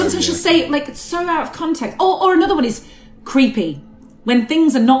 but sometimes she'll say it it's so out of context. Or another one is creepy, when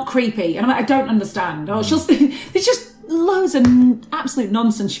things are not creepy, and I'm like, I don't understand. Or she'll say, there's just loads of absolute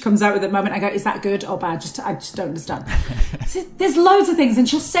nonsense she comes out with at the moment. I go, is that good or bad? I just don't understand. So there's loads of things, and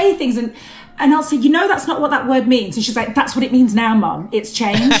she'll say things, and I'll say, that's not what that word means. And she's like, that's what it means now, Mum. It's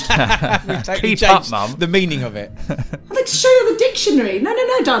changed. Totally Keep up, Mum. The meaning of it. I'm like, show you the dictionary. No,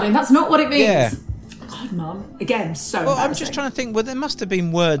 darling, that's not what it means. Yeah. God, Mum. Again, so Well, I'm just trying to think. Well, there must have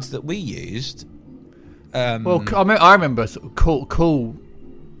been words that we used. I remember sort of cool.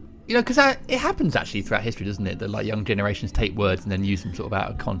 Because it happens actually throughout history, doesn't it? That young generations take words and then use them sort of out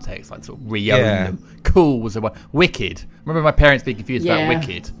of context, sort of re-own them. Cool was the one. Wicked. Remember my parents being confused about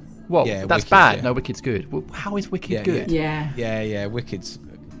wicked. What? Yeah, that's wicked, bad. yeah. No, wicked's good. Well, how is wicked good? Yeah. Wicked's a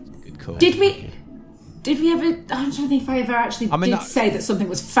good call. Did we ever? I'm trying to think if I ever actually did say that something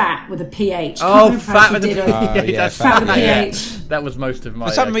was fat with a PH. Oh, fat with a PH. Fat with a PH. That was most of my.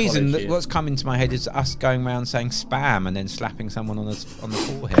 For some reason, what's come into my head is us going around saying spam and then slapping someone on the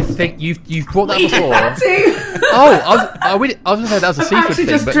forehead. I think you've brought that before. Had to. I was going to say that was a sequel actually thing,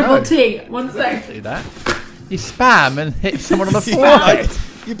 just but triple no. T. One sec. Do that. You spam and hit someone on the forehead.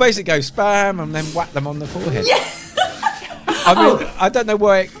 You basically go spam and then whack them on the forehead. Yeah. I don't know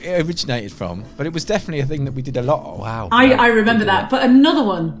where it originated from, but it was definitely a thing that we did a lot of. Wow. I remember that. But another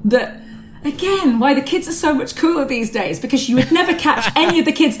one that, again, why the kids are so much cooler these days, because you would never catch any of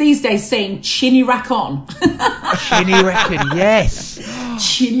the kids these days saying chinny rack on. Chinny rack-on, yes.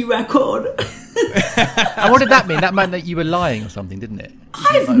 Chinny rack on. And what did that mean? That meant that you were lying or something, didn't it?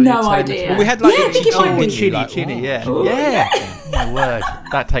 I have no idea. Well, we had I think it might be. Chinny, yeah. Yeah. Oh, my word.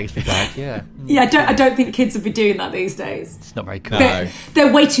 That takes me back, yeah. Yeah, I don't think kids would be doing that these days. It's not very cool.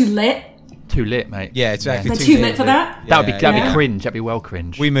 They're way too lit. Too lit, mate. Yeah, exactly. They're too lit for that. That'd be cringe. That'd be well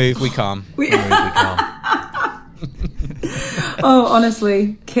cringe. We move, we calm. We calm. Oh,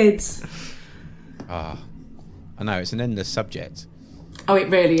 honestly, kids. I know, it's an endless subject. Oh, it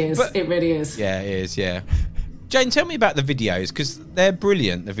really is. But, it really is. Yeah, it is, yeah. Jane, tell me about the videos, because they're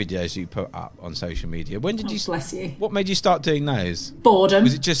brilliant, the videos you put up on social media. When did you... Bless you. What made you start doing those? Boredom.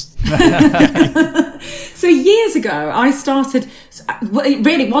 Was it just... So years ago, I started... Well, it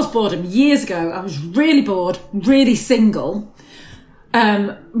really was boredom. Years ago, I was really bored, really single.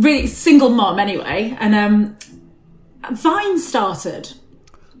 Really single mum, anyway. And Vine started.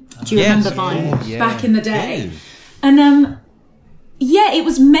 Do you remember Vine? Back in the day. And...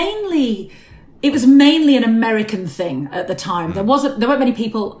 it was mainly an American thing at the time. There weren't many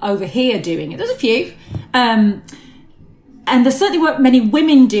people over here doing it. There's a few. And there certainly weren't many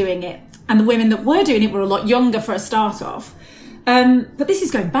women doing it. And the women that were doing it were a lot younger for a start off. But this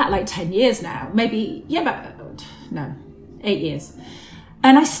is going back 10 years now. Maybe, 8 years.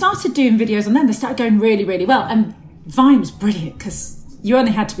 And I started doing videos and then they started going really, really well. And Vine was brilliant because you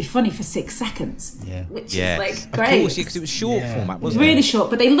only had to be funny for 6 seconds, which is great. Of course, because it was short format, wasn't it? Really short,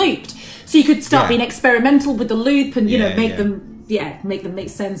 but they looped, so you could start being experimental with the loop and make them make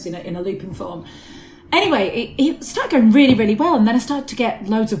sense in a looping form. Anyway, it started going really, really well, and then I started to get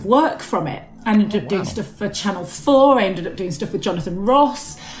loads of work from it. I ended up doing stuff for Channel 4. I ended up doing stuff with Jonathan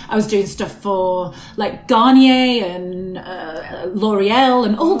Ross. I was doing stuff for Garnier and L'Oreal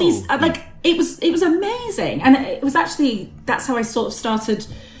and all these. It was amazing, and it was actually that's how I sort of started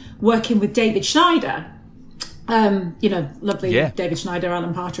working with David Schneider. Lovely David Schneider,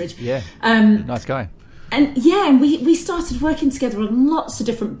 Alan Partridge. Yeah, nice guy. And we started working together on lots of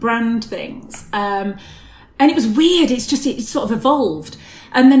different brand things. And it was weird. It sort of evolved.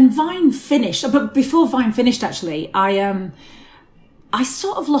 And then Vine finished. But before Vine finished, actually, I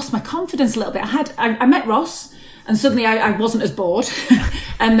sort of lost my confidence a little bit. I met Ross, and suddenly I wasn't as bored.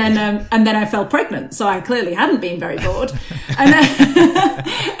 and then I fell pregnant, so I clearly hadn't been very bored. And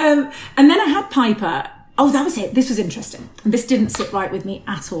then I had Piper. Oh, that was it. This was interesting. And this didn't sit right with me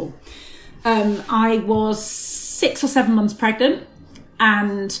at all. I was 6 or 7 months pregnant,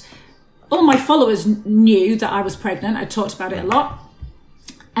 and all my followers knew that I was pregnant. I talked about it a lot.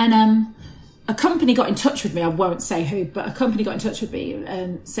 And a company got in touch with me. I won't say who, but a company got in touch with me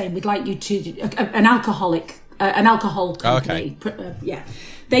saying, we'd like you to... An alcohol company. Okay.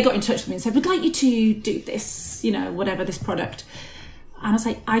 They got in touch with me and said, we'd like you to do this, whatever, this product. And I was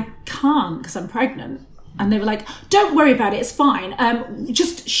like, I can't because I'm pregnant. And they were like, don't worry about it, it's fine.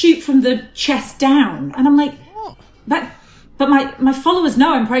 Just shoot from the chest down. And I'm like, but my followers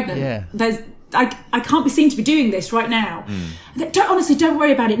know I'm pregnant. Yeah. I can't be seen to be doing this right now. Don't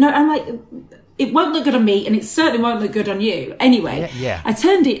worry about it. No, I'm like, it won't look good on me, and it certainly won't look good on you. Anyway, I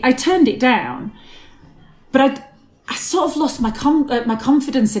turned it down, but I sort of lost my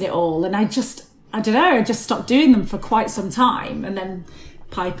confidence in it all, and I don't know, I just stopped doing them for quite some time, and then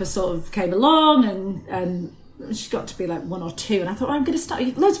Piper sort of came along, and she got to be like 1 or 2, and I thought, I'm going to start.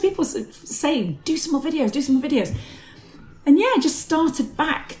 Loads of people saying, do some more videos, and I just started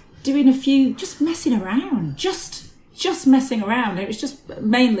back doing a few, just messing around, just messing around. It was just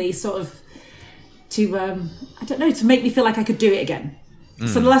mainly sort of to I don't know, to make me feel like I could do it again.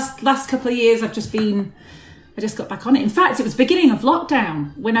 So the last couple of years, I just got back on it. In fact, it was beginning of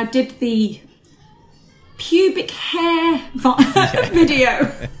lockdown when I did the pubic hair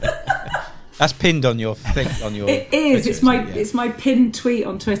video. That's pinned on your thing. It is. It's my pinned tweet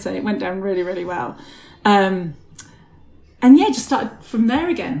on Twitter. It went down really, really well. And just started from there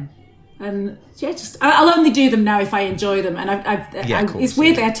again. And I'll only do them now if I enjoy them. And it's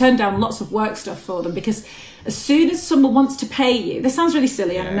weirdly, I turned down lots of work stuff for them, because as soon as someone wants to pay you, this sounds really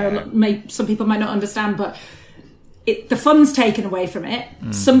silly. I know some people might not understand, but the fun's taken away from it.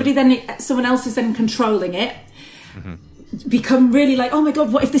 Someone else is then controlling it. Become really like, oh my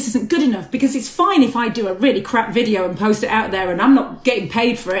God, what if this isn't good enough? Because it's fine if I do a really crap video and post it out there and I'm not getting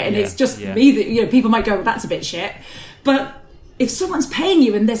paid for it, and it's just me that, people might go, well, that's a bit shit. But if someone's paying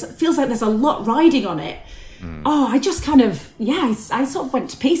you and feels like there's a lot riding on it, I just kind of, I sort of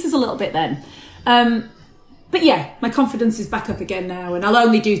went to pieces a little bit then. But my confidence is back up again now, and I'll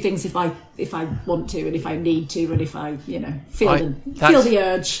only do things if I want to, and if I need to, and if I feel the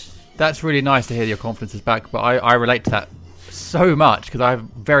urge. That's really nice to hear your confidence is back, but I relate to that so much, because I have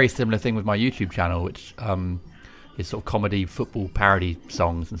a very similar thing with my YouTube channel, which is sort of comedy, football parody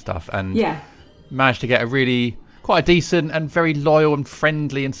songs and stuff, and managed to get quite a decent and very loyal and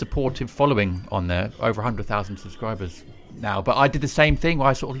friendly and supportive following on there, over 100,000 subscribers now. But I did the same thing where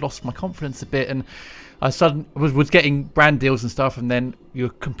I sort of lost my confidence a bit, and I suddenly was getting brand deals and stuff, and then you're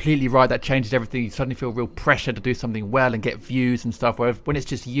completely right, that changes everything. You suddenly feel real pressure to do something well and get views and stuff, where when it's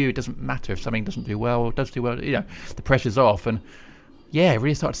just you, it doesn't matter if something doesn't do well or does do well, the pressure's off. And I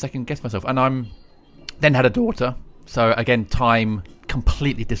really started to second guess myself. And I'm then had a daughter, so again, time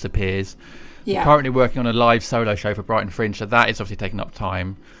completely disappears. Currently working on a live solo show for Brighton Fringe, so that is obviously taking up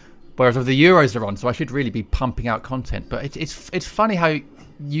time, whereas the Euros are on, so I should really be pumping out content. But it's funny how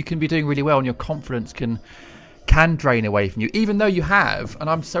you can be doing really well and your confidence can drain away from you, even though you have, and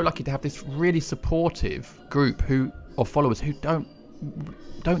I'm so lucky to have this really supportive group of followers who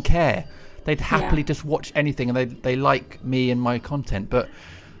don't care. They'd happily just watch anything, and they like me and my content. But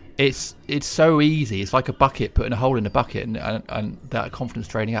it's so easy. It's like a bucket, putting a hole in a bucket, and that confidence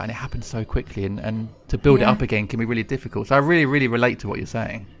draining out, and it happens so quickly, and to build it up again can be really difficult. So I really, really relate to what you're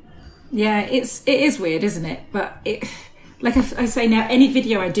saying. Yeah, it is weird, isn't it? But like I say now, any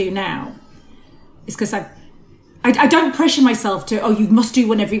video I do now is because I don't pressure myself to, you must do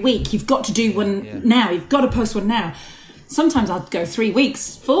one every week. You've got to do one now. You've got to post one now. Sometimes I'll go 3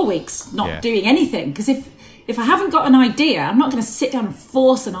 weeks, 4 weeks not doing anything, because if I haven't got an idea, I'm not going to sit down and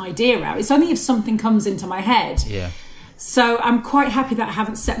force an idea out. It's only if something comes into my head. Yeah. So I'm quite happy that I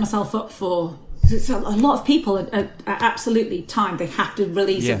haven't set myself up for... So a lot of people are absolutely timed. They have to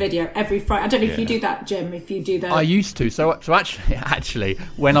release a video every Friday. I don't know if you do that, Jim, if you do that. I used to. So actually,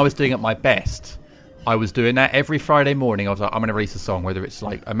 when I was doing at my best, I was doing that every Friday morning. I was like, I'm going to release a song, whether it's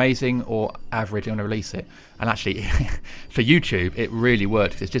like amazing or average, I'm going to release it. And actually, for YouTube, it really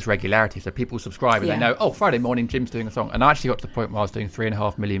worked. It's just regularity. So people subscribe and they know, Friday morning, Jim's doing a song. And I actually got to the point where I was doing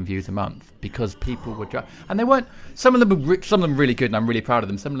 3.5 million views a month, because people were... And they weren't... Some of them were really good, and I'm really proud of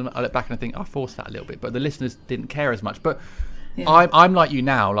them. Some of them, I look back and I think, I forced that a little bit. But the listeners didn't care as much. But I'm like you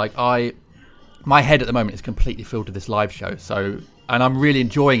now. Like my head at the moment is completely filled with this live show. And I'm really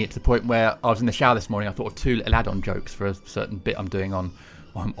enjoying it, to the point where I was in the shower this morning. I thought of 2 little add-on jokes for a certain bit I'm doing on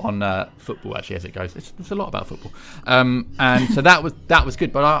football, actually, as it goes. It's a lot about football. And so that was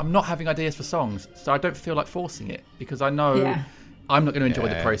good. But I'm not having ideas for songs, so I don't feel like forcing it, because I know I'm not going to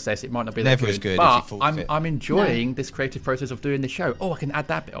enjoy the process. It might not be never that as good but as you force I'm enjoying this creative process of doing the show. I can add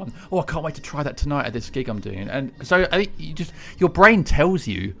that bit on. I can't wait to try that tonight at this gig I'm doing. And so I think your brain tells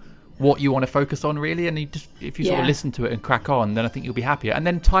you what you want to focus on, really, and if you sort of listen to it and crack on, then I think you'll be happier, and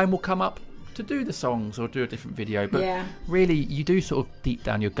then time will come up to do the songs or do a different video. But really, you do sort of deep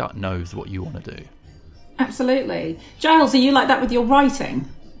down, your gut knows what you want to do. Absolutely. Giles, are you like that with your writing?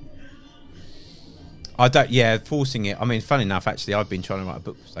 I don't. Forcing it. I mean, funny enough, actually, I've been trying to write a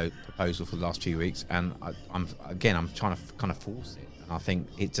book proposal for the last few weeks, and I'm trying to kind of force it, and I think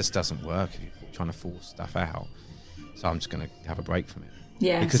it just doesn't work if you're trying to force stuff out. So I'm just going to have a break from it.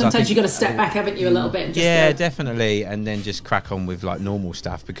 Yeah, because sometimes you've got to step back, haven't you, a little bit? And just definitely, and then just crack on with like normal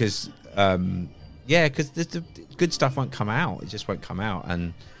stuff, because because the good stuff won't come out. It just won't come out,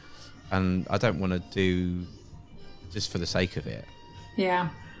 and I don't want to do just for the sake of it. Yeah.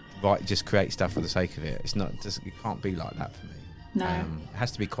 Right, just create stuff for the sake of it. It's not just, it can't be like that for me. No. It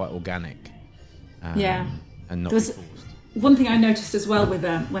has to be quite organic. Yeah. And not be forced. One thing I noticed as well with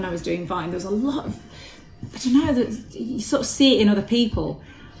when I was doing Vine, there was a lot of, I don't know, that you sort of see it in other people.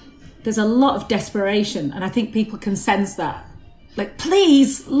 There's a lot of desperation, and I think people can sense that. Like,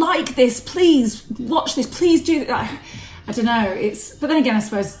 please like this, please watch this, please do that. I don't know. But then again, I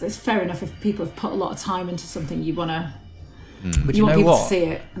suppose it's fair enough if people have put a lot of time into something. You want to. But you want people what? to see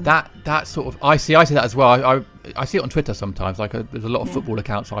it. That sort of I see that as well. I see it on Twitter sometimes. Like there's a lot of football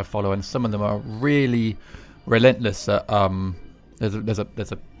accounts I follow, and some of them are really relentless. At, there's a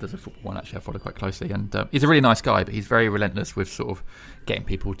football one actually I follow quite closely, and he's a really nice guy, but he's very relentless with sort of getting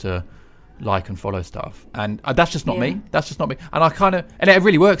people to like and follow stuff, and that's just not me. That's just not me. And and it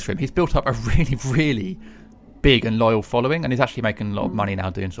really works for him. He's built up a really, really big and loyal following, and he's actually making a lot of money now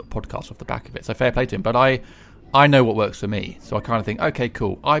doing sort of podcasts off the back of it. So fair play to him. But I know what works for me, so I kind of think, okay,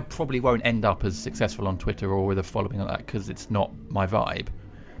 cool. I probably won't end up as successful on Twitter or with a following like that because it's not my vibe.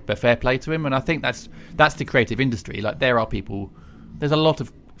 But fair play to him, and I think that's the creative industry. Like there are people, there's a lot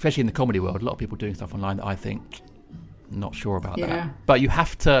of, especially in the comedy world, a lot of people doing stuff online that I think not sure about that. But you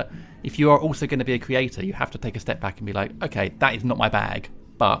have to, if you are also going to be a creator, you have to take a step back and be like, okay, that is not my bag,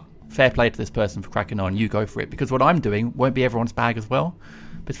 but fair play to this person for cracking on. You go for it, because what I'm doing won't be everyone's bag as well.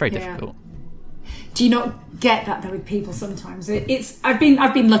 But it's very difficult. Do you not get that though with people sometimes? I've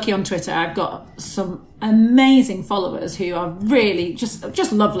been lucky on Twitter. I've got some amazing followers who are really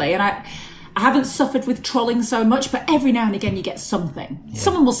just lovely, and I haven't suffered with trolling so much, but every now and again you get something. Yeah.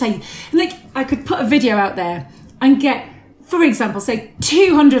 Someone will say, like, I could put a video out there and get, for example, say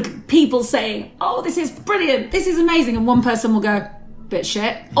 200 people saying, "Oh, this is brilliant, this is amazing," and one person will go, "Bit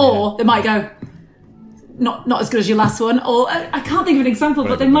shit," or they might go, not as good as your last one, or I can't think of an example,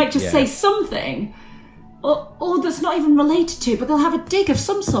 but they might just say something, or that's not even related to, but they'll have a dig of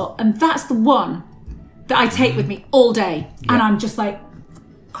some sort, and that's the one that I take with me all day, and I'm just like,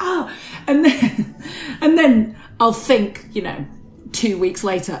 oh, and then I'll think, 2 weeks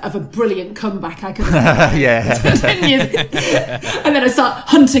later of a brilliant comeback I could have continued. And then I start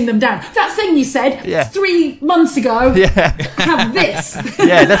hunting them down. That thing you said 3 months ago, have this.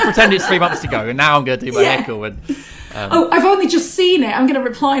 Let's pretend it's 3 months ago, and now I'm going to do my heckle. And, I've only just seen it. I'm going to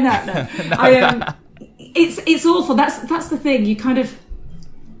reply now. No. It's awful. That's the thing. You kind of,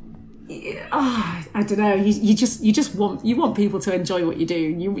 I don't know. You just want people to enjoy what you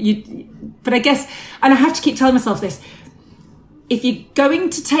do. But I guess, and I have to keep telling myself this. If you're going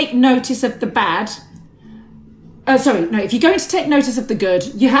to take notice of the bad, if you're going to take notice of the good,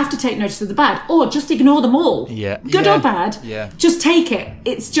 you have to take notice of the bad, or just ignore them all. Good or bad, just take it.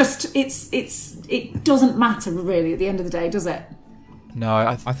 It's just, it doesn't matter really at the end of the day, does it? No,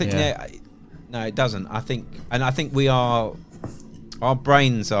 I think no, it doesn't. I think our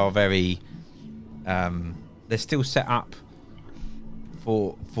brains are very, they're still set up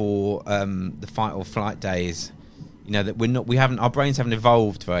for the fight or flight days. That our brains haven't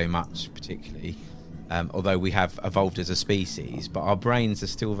evolved very much, particularly, although we have evolved as a species, but our brains are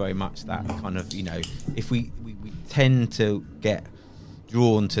still very much that kind of, if we tend to get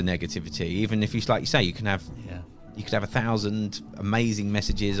drawn to negativity, even if like you say, you could have 1,000 amazing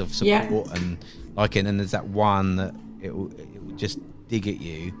messages of support and and there's that one that it will just dig at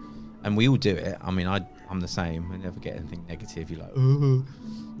you, and we all do it. I mean, I'm the same. I never get anything negative. You're like, oh,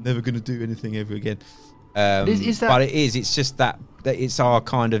 never going to do anything ever again. But it's just that it's our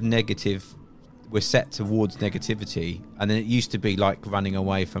kind of negative. We're set towards negativity, and then it used to be like running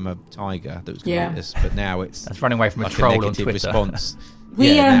away from a tiger that was going to eat us, but now that's running away from like a troll a negative on Twitter. Response.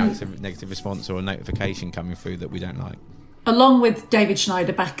 Now it's a negative response or a notification coming through that we don't like. Along with David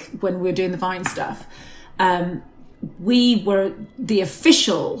Schneider, back when we were doing the Vine stuff, we were the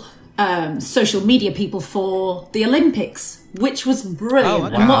official social media people for the Olympics, which was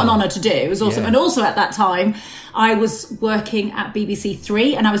brilliant. And what an honour to do. It was awesome. And also at that time, I was working at BBC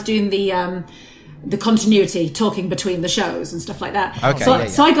Three, and I was doing the continuity, talking between the shows and stuff like that. So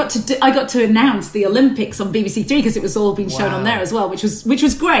I got to announce the Olympics on BBC Three because it was all being shown on there as well, which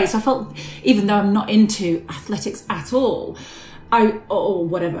was great. So I felt, even though I'm not into athletics at all, or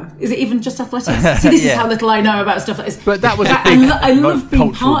whatever. Is it even just athletics? See, this is how little I know about stuff like this. But that was I love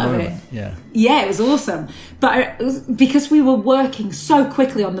being part of it. Yeah, it was awesome. But it was because we were working so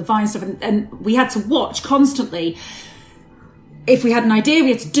quickly on the Vine stuff, and we had to watch constantly. If we had an idea,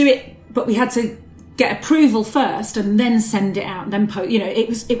 we had to do it, but we had to get approval first and then send it out and then post.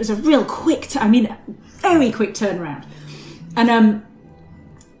 It was a real quick, very quick turnaround. And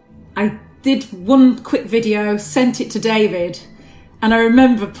I did one quick video, sent it to David, and I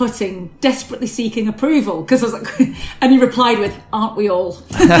remember putting desperately seeking approval, because I was like, and he replied with, "Aren't we all?"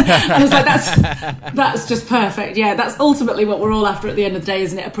 And I was like, that's just perfect. Yeah, that's ultimately what we're all after at the end of the day,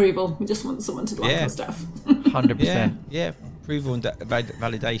 isn't it? Approval. We just want someone to like our stuff. 100%. Yeah, approval and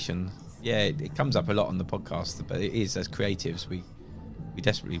validation. Yeah, it comes up a lot on the podcast, but it is, as creatives, we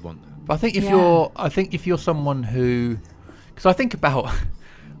desperately want that. But I think if you're someone who, because I think about,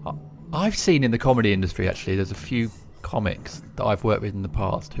 I've seen in the comedy industry actually, there's a few comics that I've worked with in the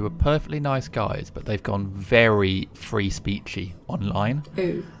past who are perfectly nice guys, but they've gone very free speechy online.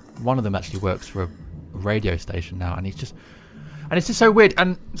 Ooh. One of them actually works for a radio station now, and it's just so weird.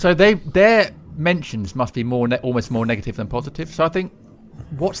 And so their mentions must be almost more negative than positive. So I think,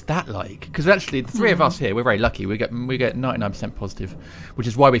 what's that like? Because actually, the three of us here, we're very lucky. We get 99% positive, which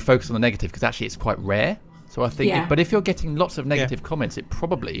is why we focus on the negative, because actually it's quite rare. So I think, but if you're getting lots of negative comments, it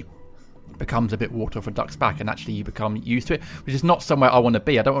probably becomes a bit water off a duck's back, and actually you become used to it, which is not somewhere I want to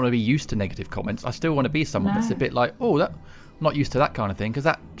be. I don't want to be used to negative comments. I still want to be someone that's a bit like, I'm not used to that kind of thing, because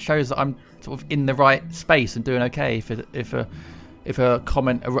that shows that I'm sort of in the right space and doing okay if a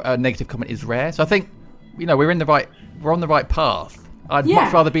negative comment is rare. So I think, we're on the right path. I'd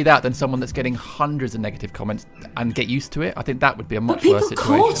much rather be that than someone that's getting hundreds of negative comments and get used to it. I think that would be a much worse situation.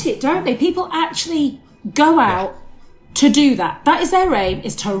 But people court it, don't they? People actually go out to do that. That is their aim,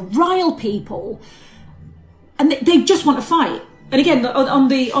 is to rile people. And they just want to fight. And again, on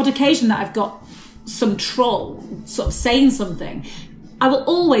the odd occasion that I've got some troll sort of saying something, I will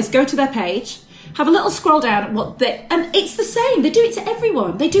always go to their page, have a little scroll down at and it's the same. They do it to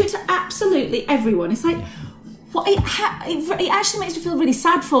everyone. They do it to absolutely everyone. It's like, it actually makes me feel really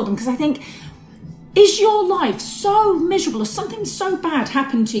sad for them, because I think, is your life so miserable, or something so bad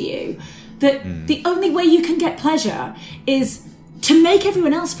happened to you, that the only way you can get pleasure is to make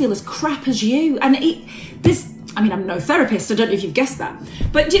everyone else feel as crap as you? And I'm no therapist, I don't know if you've guessed that,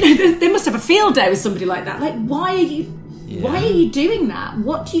 but they must have a field day with somebody like that. Like, why are you doing that?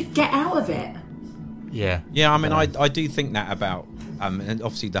 What do you get out of it? Yeah, I mean, I do think that about, and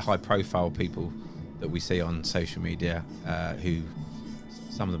obviously the high profile people that we see on social media, who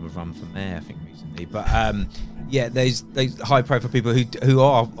some of them have run for mayor, I think, recently. But there's high profile people who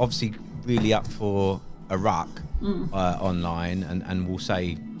are obviously really up for a ruck online, and will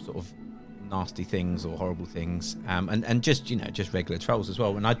say sort of nasty things or horrible things, and just regular trolls as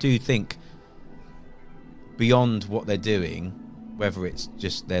well. And I do think, beyond what they're doing, whether it's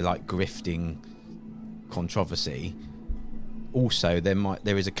just they're like grifting controversy, also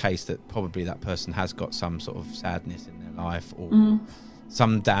there is a case that probably that person has got some sort of sadness in their life, or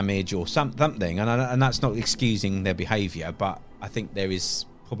some damage, or something, and that's not excusing their behaviour, but I think there is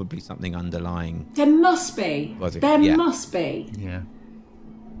probably something underlying. There must be. Must be. Yeah.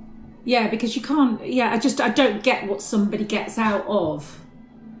 Yeah, because you can't. Yeah, I don't get what somebody gets out of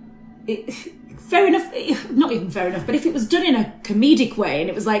it. Fair enough, not even fair enough, but if it was done in a comedic way and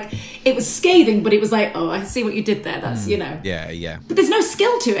it was like, it was scathing, but it was like, oh, I see what you did there, that's, Yeah. But there's no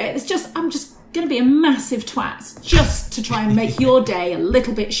skill to it. It's just, I'm just going to be a massive twat just to try and make your day a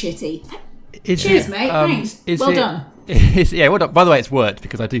little bit shitty. Cheers, mate. Thanks. Well done. Well done. By the way, it's worked,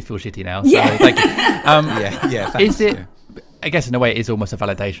 because I do feel shitty now. So thank you. Thanks. Is it... I guess in a way it is almost a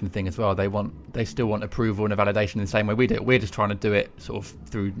validation thing as well. They still want approval and a validation in the same way we do it. We're just trying to do it sort of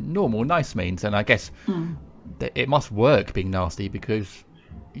through normal, nice means. And I guess it must work being nasty, because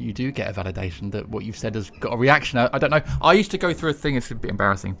you do get a validation that what you've said has got a reaction. I don't know. I used to go through a thing, it's a bit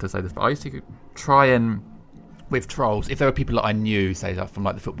embarrassing to say this, but I used to try and, with trolls, if there were people that I knew, say from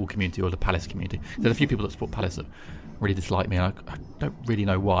like the football community or the Palace community, there's a few people that support Palace that really dislike me, and I don't really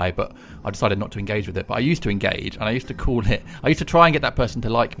know why, but I decided not to engage with it. But I used to engage, and I used to try and get that person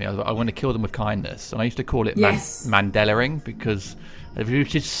to like me. I want to kill them with kindness, and I used to call it Mandelaing, because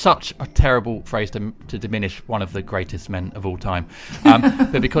which is such a terrible phrase to diminish one of the greatest men of all time,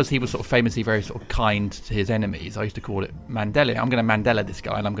 but because he was sort of famously very sort of kind to his enemies, I used to call it Mandela. I'm going to Mandela this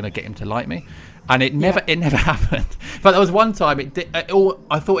guy, and I'm going to get him to like me, and it never happened. But there was one time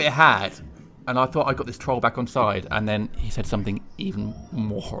I thought it had. And I thought I got this troll back on side, and then he said something even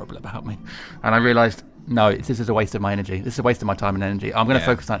more horrible about me. And I realised, no, this is a waste of my energy. This is a waste of my time and energy. I'm going to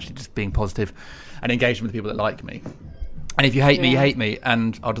focus on actually just being positive and engaging with the people that like me. And if you hate me, you hate me,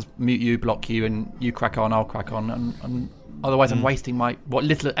 and I'll just mute you, block you, and you crack on, I'll crack on. And otherwise I'm wasting what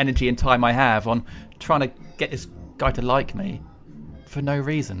little energy and time I have on trying to get this guy to like me for no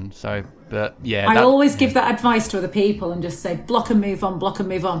reason. So... But yeah, I always give that advice to other people and just say, block and move on, block and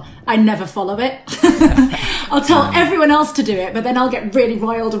move on. I never follow it. I'll tell everyone else to do it, but then I'll get really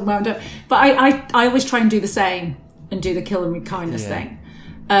riled and wound up. But I always try and do the same and do the kill them with kindness thing.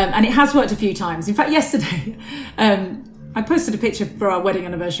 And it has worked a few times. In fact, yesterday, I posted a picture for our wedding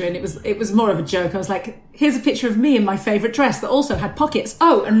anniversary, and it was more of a joke. I was like, here's a picture of me in my favourite dress that also had pockets.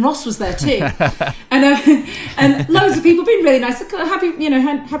 Oh, and Ross was there too. And loads of people being really nice,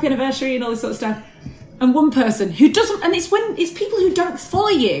 happy anniversary and all this sort of stuff. And one person who doesn't, and it's people who don't follow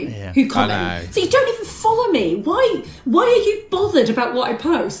you who comment. So you don't even follow me. Why are you bothered about what I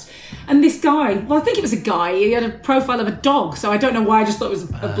post? And this guy, well, I think it was a guy. He had a profile of a dog, so I don't know why. I just thought it was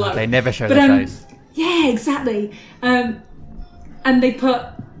a bloke. They never show their face. Yeah, exactly. And they put,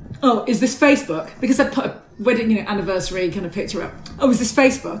 oh, is this Facebook? Because I put a wedding anniversary kind of picture up. Oh, is this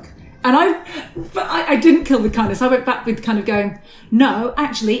Facebook? And I didn't kill with kindness. I went back with kind of going, no,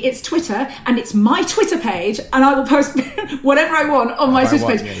 actually, it's Twitter, and it's my Twitter page, and I will post whatever I want on my Twitter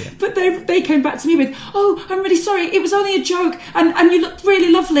page. Yeah. But they came back to me with, oh, I'm really sorry, it was only a joke, and you looked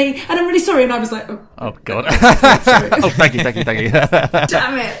really lovely, and I'm really sorry. And I was like, oh God. Oh, thank you.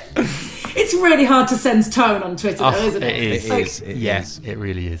 Damn it. It's really hard to sense tone on Twitter, though, isn't it? It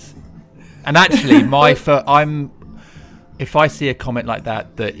really is. And actually, if I see a comment like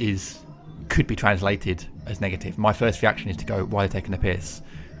that could be translated as negative, my first reaction is to go, why are they taking a piss?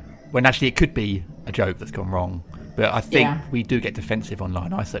 When actually it could be a joke that's gone wrong. But I think we do get defensive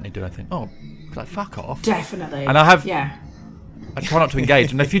online. I certainly do. I think, like, fuck off. Definitely. And I try not to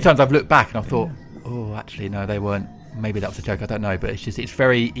engage. And a few times I've looked back and I've thought, oh, actually, no, they weren't. Maybe that was a joke. I don't know. But it's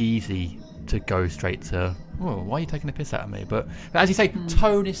very easy to go straight to, why are you taking a piss out of me? But as you say,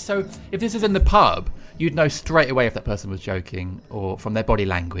 tone is so... If this is in the pub, you'd know straight away if that person was joking, or from their body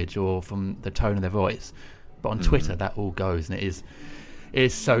language, or from the tone of their voice. But on Twitter, that all goes, and it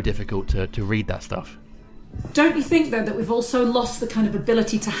is so difficult to read that stuff. Don't you think, though, that we've also lost the kind of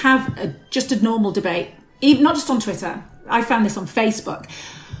ability to have just a normal debate, even not just on Twitter? I found this on Facebook.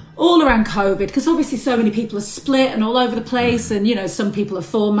 All around COVID, because obviously so many people are split and all over the place, and some people are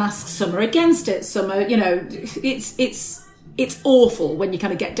for masks, some are against it, some are, it's awful when you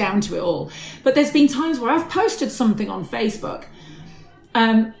kind of get down to it all. But there's been times where I've posted something on Facebook,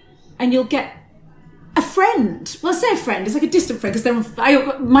 and you'll get a friend. Well, I say a friend, it's like a distant friend, because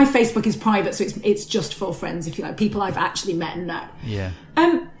my Facebook is private, so it's just for friends, if you like, people I've actually met and know. Yeah.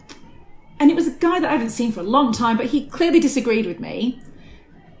 And it was a guy that I haven't seen for a long time, but he clearly disagreed with me.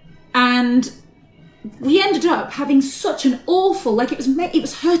 And we ended up having such an awful, it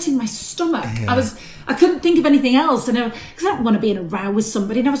was hurting my stomach. Yeah. I couldn't think of anything else, and because I don't want to be in a row with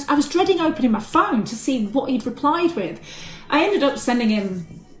somebody. And I was dreading opening my phone to see what he'd replied with. I ended up sending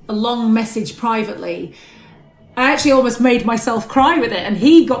him a long message privately. I actually almost made myself cry with it, and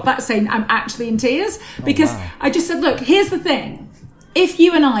he got back saying, I'm actually in tears, because I just said, look, here's the thing. If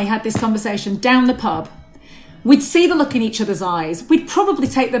you and I had this conversation down the pub, we'd see the look in each other's eyes. We'd probably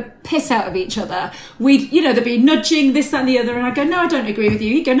take the piss out of each other. There'd be nudging, this, that and the other. And I'd go, no, I don't agree with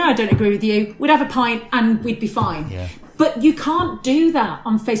you. He'd go, no, I don't agree with you. We'd have a pint and we'd be fine. Yeah. But you can't do that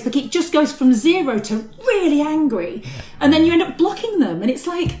on Facebook. It just goes from 0 to really angry. Yeah. And then you end up blocking them. And it's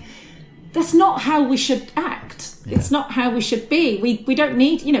like, that's not how we should act. Yeah. It's not how we should be. We don't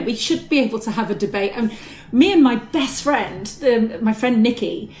need, we should be able to have a debate. And me and my best friend, my friend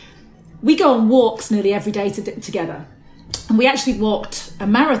Nikki, we go on walks nearly every day together. And we actually walked a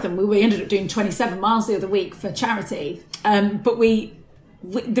marathon. We ended up doing 27 miles the other week for charity. But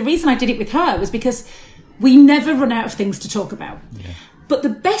the reason I did it with her was because we never run out of things to talk about. Yeah. But the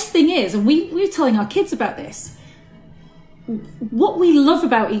best thing is, and we were telling our kids about this, what we love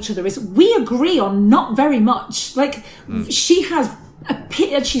about each other is we agree on not very much. She has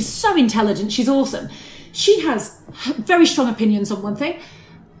she's so intelligent, she's awesome. She has very strong opinions on one thing.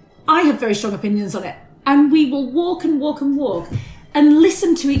 I have very strong opinions on it. And we will walk and walk and walk and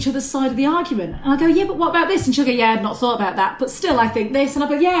listen to each other's side of the argument. And I go, yeah, but what about this? And she'll go, yeah, I'd not thought about that. But still, I think this. And I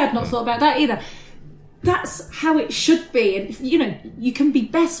go, yeah, I'd not thought about that either. That's how it should be. And, you can be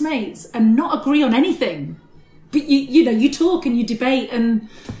best mates and not agree on anything. But, you talk and you debate. And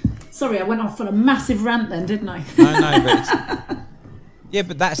sorry, I went off on a massive rant then, didn't I? No, but yeah,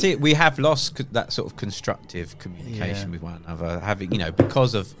 but that's it. We have lost that sort of constructive communication with one another. Having,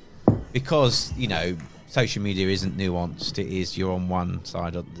 because social media isn't nuanced. It is, you're on one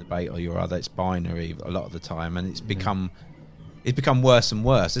side of the debate or your other. It's binary a lot of the time, and it's become worse and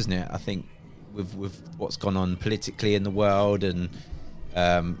worse, isn't it? I think with what's gone on politically in the world, and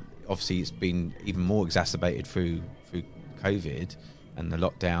obviously it's been even more exacerbated through COVID and the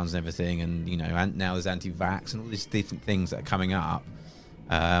lockdowns and everything, and and now there's anti-vax and all these different things that are coming up.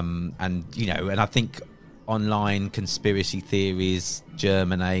 And I think online conspiracy theories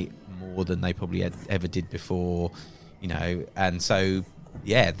germinate more than they probably ever did before, and so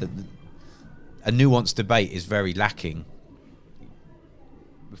a nuanced debate is very lacking.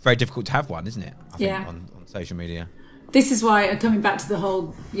 very difficult to have one, isn't it? I think, Yeah. on social media. This is why, coming back to the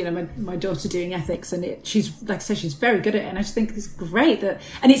whole, my daughter doing ethics, and she's, like I said, she's very good at it, and I just think it's great that,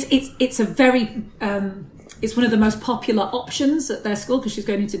 and it's a very, it's one of the most popular options at their school because she's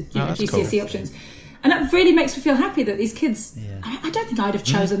going into GCSE cool. options, and that really makes me feel happy that these kids. Yeah. I don't think I'd have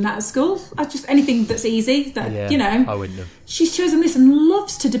chosen that at school. I just anything that's easy that I wouldn't have. She's chosen this and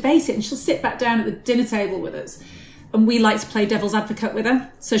loves to debate it, and she'll sit back down at the dinner table with us, and we like to play devil's advocate with her.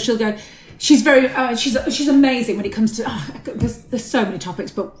 So she'll go. She's very, she's amazing when it comes to, there's so many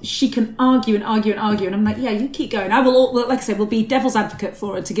topics, but she can argue and argue and argue. And I'm like, yeah, you keep going. I will, like I said, we'll be devil's advocate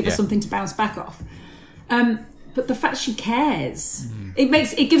for her to give her something to bounce back off. But the fact she cares,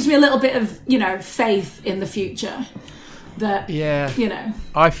 it gives me a little bit of, faith in the future that,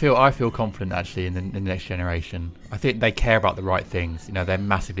 I feel confident actually in the next generation. I think they care about the right things. They're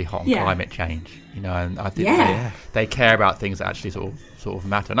massively hot on climate change, and I think they care about things that actually sort of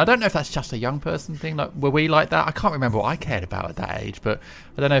matter. And I don't know if that's just a young person thing. Like, were we like that? I can't remember what I cared about at that age, but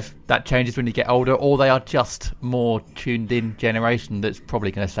I don't know if that changes when you get older, or they are just more tuned in generation that's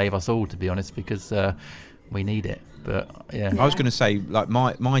probably going to save us all, to be honest, because we need it. But yeah, I was going to say, like,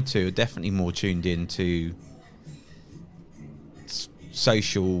 my two are definitely more tuned into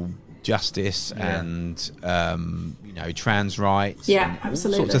social justice and trans rights, and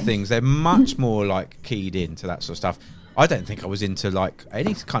absolutely, all sorts of things. They're much more like keyed into that sort of stuff. I don't think I was into like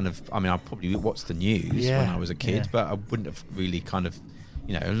any kind of, I probably watched the news when I was a kid, but I wouldn't have really kind of,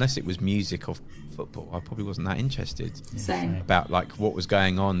 unless it was music or football, I probably wasn't that interested. Same. About like what was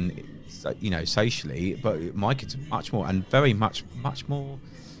going on, socially. But my kids are much more, and very much more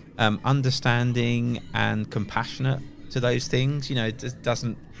understanding and compassionate to those things. It just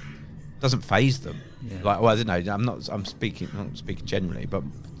doesn't faze them. Like, well, I don't know, I'm speaking generally, but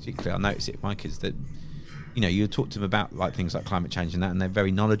particularly I notice it with my kids that you talk to them about like things like climate change and that, and they're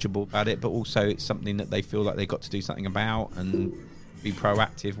very knowledgeable about it, but also it's something that they feel like they've got to do something about and be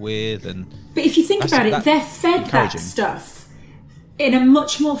proactive with. But if you think about it, they're fed that stuff in a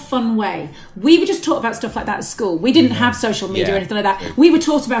much more fun way. We were just taught about stuff like that at school. We didn't have social media or anything like that. We were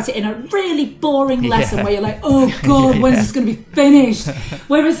taught about it in a really boring lesson where you're like, oh God, when's this going to be finished?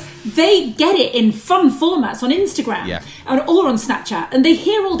 Whereas they get it in fun formats on Instagram or on Snapchat, and they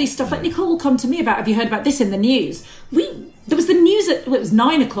hear all these stuff. Like Nicole will come to me about, have you heard about this in the news? There was the news it was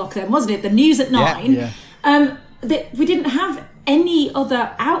 9 o'clock then, wasn't it? The news at 9. We didn't have any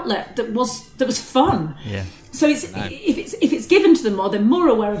other outlet that was fun. So if it's given to them more, they're more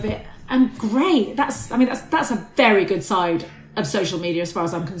aware of it, and great. That's a very good side of social media as far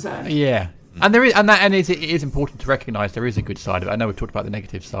as I'm concerned. Yeah, and it is important to recognise there is a good side of it. I know we've talked about the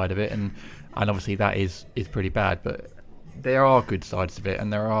negative side of it, and obviously that is pretty bad, but there are good sides of it,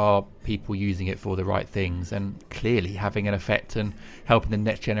 and there are people using it for the right things, and clearly having an effect and helping the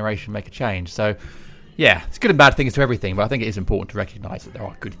next generation make a change. So. Yeah, it's good and bad things to everything, but I think it is important to recognise that there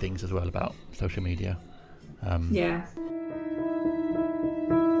are good things as well about social media.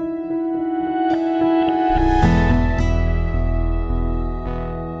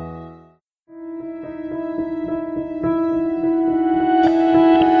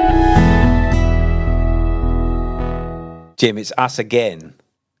 Jim, it's us again,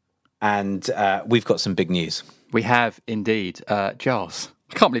 and we've got some big news. We have indeed. Giles,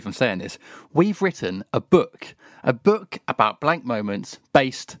 I can't believe I'm saying this. We've written a book about blank moments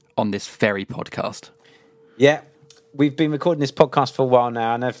based on this very podcast. Yeah, we've been recording this podcast for a while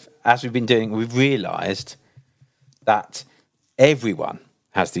now, and as we've been doing, we've realised that everyone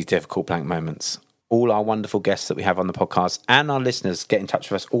has these difficult blank moments. All our wonderful guests that we have on the podcast and our listeners get in touch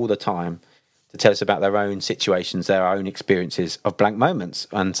with us all the time to tell us about their own situations, their own experiences of blank moments.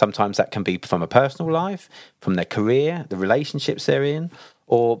 And sometimes that can be from a personal life, from their career, the relationships they're in,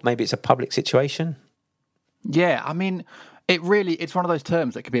 or maybe it's a public situation. Yeah, it's one of those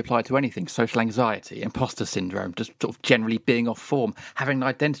terms that can be applied to anything. Social anxiety, imposter syndrome, just sort of generally being off form, having an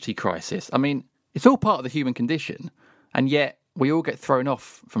identity crisis. It's all part of the human condition, and yet we all get thrown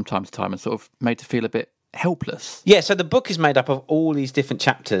off from time to time and sort of made to feel a bit helpless. Yeah, so the book is made up of all these different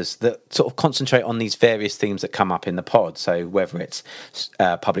chapters that sort of concentrate on these various themes that come up in the pod. So whether it's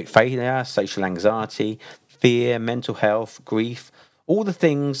public failure, social anxiety, fear, mental health, grief, all the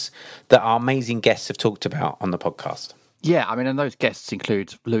things that our amazing guests have talked about on the podcast. Yeah, and those guests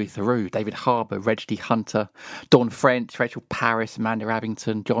include Louis Theroux, David Harbour, Reg D. Hunter, Dawn French, Rachel Parris, Amanda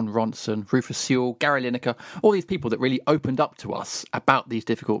Abington, John Ronson, Rufus Sewell, Gary Lineker, all these people that really opened up to us about these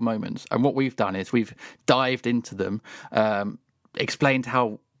difficult moments. And what we've done is we've dived into them, explained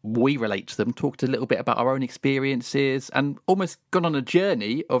how we relate to them, talked a little bit about our own experiences, and almost gone on a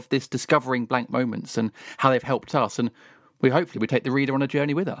journey of this discovering blank moments and how they've helped us. And hopefully we take the reader on a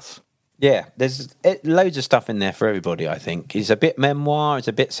journey with us. Yeah, there's loads of stuff in there for everybody, I think. It's a bit memoir, it's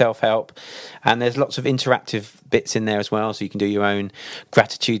a bit self-help, and there's lots of interactive bits in there as well, so you can do your own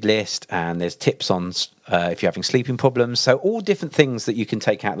gratitude list, and there's tips on if you're having sleeping problems, so all different things that you can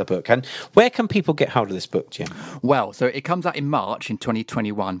take out of the book. And where can people get hold of this book, Jim? Well, so it comes out in March in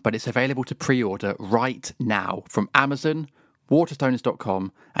 2021, but it's available to pre-order right now from Amazon,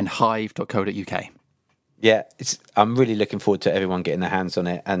 waterstoners.com and hive.co.uk. Yeah, I'm really looking forward to everyone getting their hands on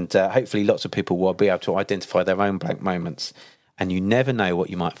it, and hopefully lots of people will be able to identify their own blank moments, and you never know what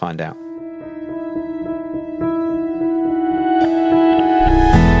you might find out.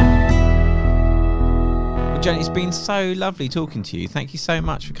 Well, Jayne, it's been so lovely talking to you. Thank you so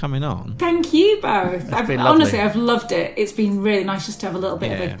much for coming on. Thank you both. Honestly, I've loved it. It's been really nice just to have a little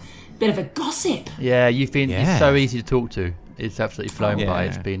bit of a gossip. Yeah, you've been so easy to talk to. It's absolutely flown by.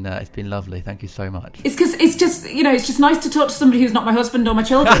 It's been lovely. Thank you so much. It's because it's just nice to talk to somebody who's not my husband or my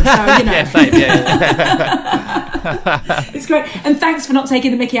children. So it's great. And thanks for not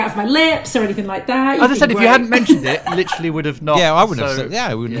taking the mickey out of my lips or anything like that. As I said, if you hadn't mentioned it, literally would have not. Yeah, I wouldn't have said. Yeah,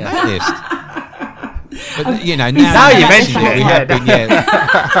 I wouldn't have noticed. But now you mentioned it.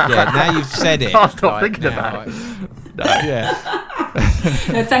 Now you've said it. Can't stop thinking about it.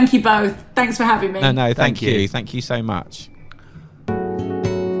 No, thank you both. Thanks for having me. No, thank you. Thank you so much.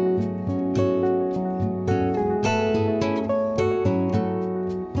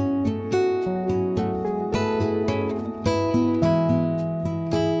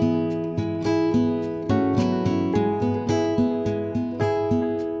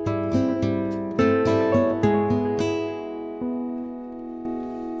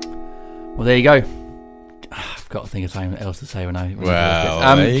 Well, there you go. I've got to think of something else to say when I.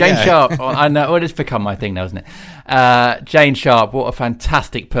 Jayne Sharp. I know. Well, it's become my thing now, isn't it? Jayne Sharp. What a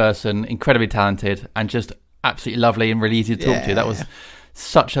fantastic person! Incredibly talented, and just absolutely lovely and really easy to talk to. That was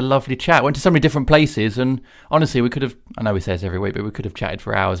such a lovely chat. Went to so many different places, and honestly, we could have. I know we say this every week, but we could have chatted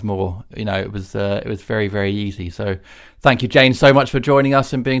for hours more. It was very, very easy. So, thank you, Jayne, so much for joining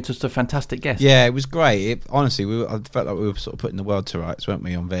us and being just a fantastic guest. Yeah, it was great. Honestly, I felt like we were sort of putting the world to rights, weren't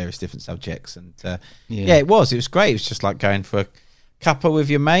we, on various different subjects? And it was. It was great. It was just like going for a cuppa with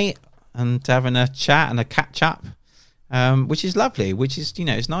your mate and having a chat and a catch up, which is lovely. Which is,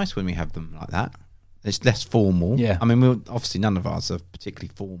 it's nice when we have them like that. It's less formal. Yeah. I mean, obviously none of us are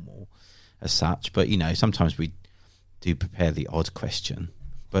particularly formal as such, but sometimes we do prepare the odd question.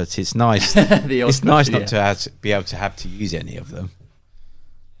 But it's nice. It's nice not to be able to have to use any of them.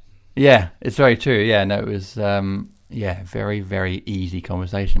 Yeah, it's very true. Yeah, no, it was very, very easy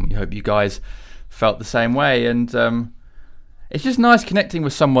conversation. We hope you guys felt the same way, and it's just nice connecting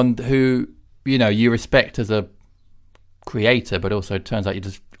with someone who you respect as a creator, but also it turns out you're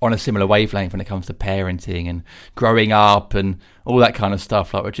just on a similar wavelength when it comes to parenting and growing up and all that kind of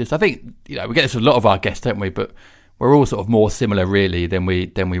stuff. Like, I think we get this with a lot of our guests, don't we? But we're all sort of more similar, really, than we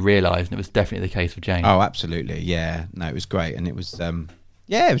realise, and it was definitely the case with Jayne. Oh, absolutely, yeah. No, it was great, and it was it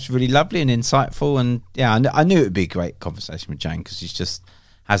was really lovely and insightful, and I knew it would be a great conversation with Jayne because she just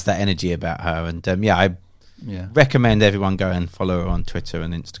has that energy about her, and I recommend everyone go and follow her on Twitter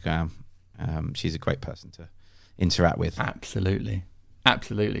and Instagram. She's a great person to interact with. Absolutely.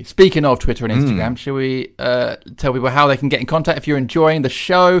 Speaking of Twitter and Instagram, shall we tell people how they can get in contact if you're enjoying the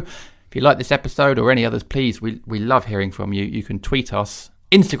show? If you like this episode or any others, please, we love hearing from you. You can tweet us,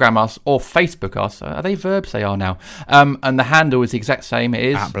 Instagram us, or Facebook us. Are they verbs? They are now. And the handle is the exact same. It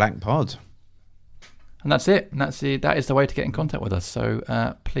is @BlankPod. And that's it. That is the way to get in contact with us.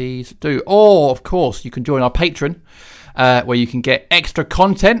 So please do. Or, of course, you can join our Patreon, where you can get extra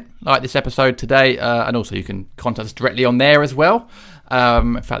content like this episode today. And also you can contact us directly on there as well.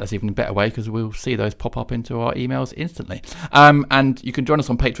 In fact, that's even a better way because we'll see those pop up into our emails instantly. And you can join us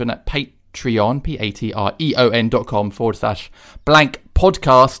on Patreon at Patreon, patreon.com/blank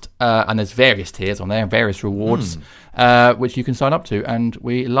podcast. And there's various tiers on there and various rewards, which you can sign up to. And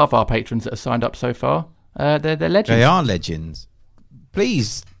we love our patrons that have signed up so far. They're legends. They are legends.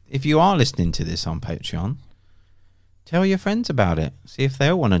 Please, if you are listening to this on Patreon, tell your friends about it. See if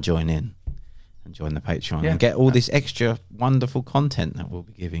they'll want to join in and join the Patreon and get all this extra wonderful content that we'll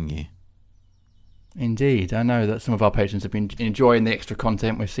be giving you. Indeed. I know that some of our patrons have been enjoying the extra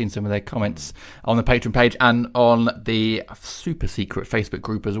content. We've seen some of their comments on the Patreon page and on the super secret Facebook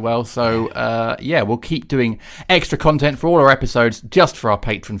group as well. So, we'll keep doing extra content for all our episodes just for our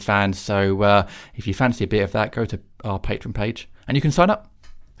Patreon fans. So, if you fancy a bit of that, go to our Patreon page and you can sign up.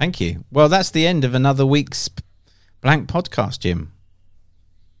 Thank you. Well, that's the end of another week's Blank podcast, Jim.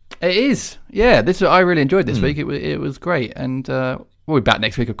 It is. Yeah, I really enjoyed this week. It was great. And we'll be back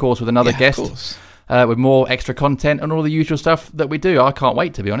next week, of course, with another guest. Of course. with more extra content and all the usual stuff that we do. I can't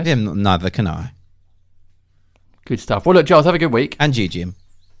wait, to be honest. Yeah, neither can I. Good stuff. Well, look, Giles, have a good week. And you, Jim.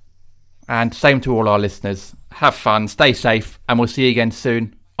 And same to all our listeners. Have fun, stay safe, and we'll see you again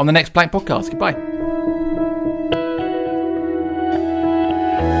soon on the next Blank Podcast. Goodbye.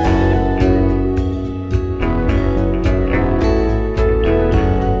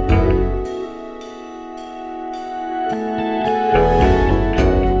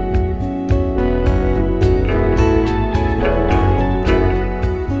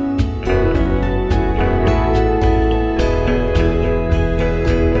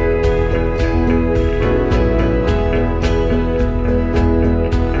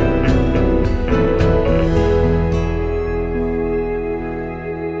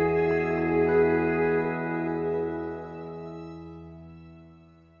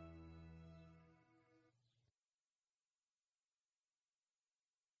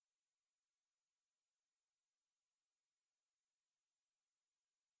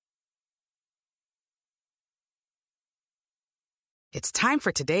 It's time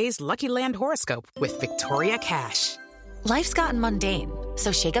for today's Lucky Land horoscope with Victoria Cash. Life's gotten mundane,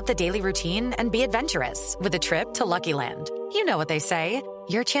 so shake up the daily routine and be adventurous with a trip to Lucky Land. You know what they say,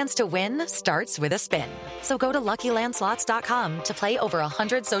 your chance to win starts with a spin. So go to LuckyLandSlots.com to play over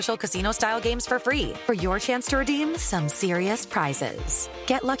 100 social casino-style games for free for your chance to redeem some serious prizes.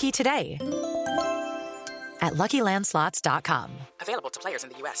 Get lucky today at LuckyLandSlots.com. Available to players in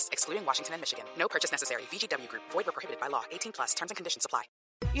the U.S., excluding Washington and Michigan. No purchase necessary. VGW Group. Void where prohibited by law. 18+. Terms and conditions apply.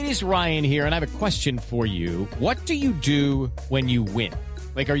 It is Ryan here, and I have a question for you. What do you do when you win?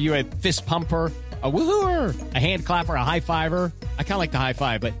 Like, are you a fist pumper, a woohooer, a hand clapper, a high fiver? I kind of like the high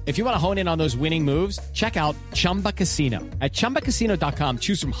five, but if you want to hone in on those winning moves, check out Chumba Casino. At ChumbaCasino.com,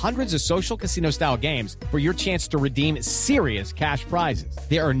 choose from hundreds of social casino-style games for your chance to redeem serious cash prizes.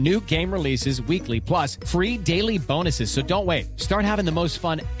 There are new game releases weekly, plus free daily bonuses, so don't wait. Start having the most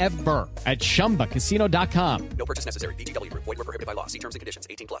fun ever at ChumbaCasino.com. No purchase necessary. VGW Group. Void where prohibited by law. See terms and conditions.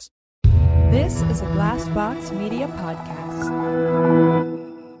 18+. This is a Glass Box Media Podcast.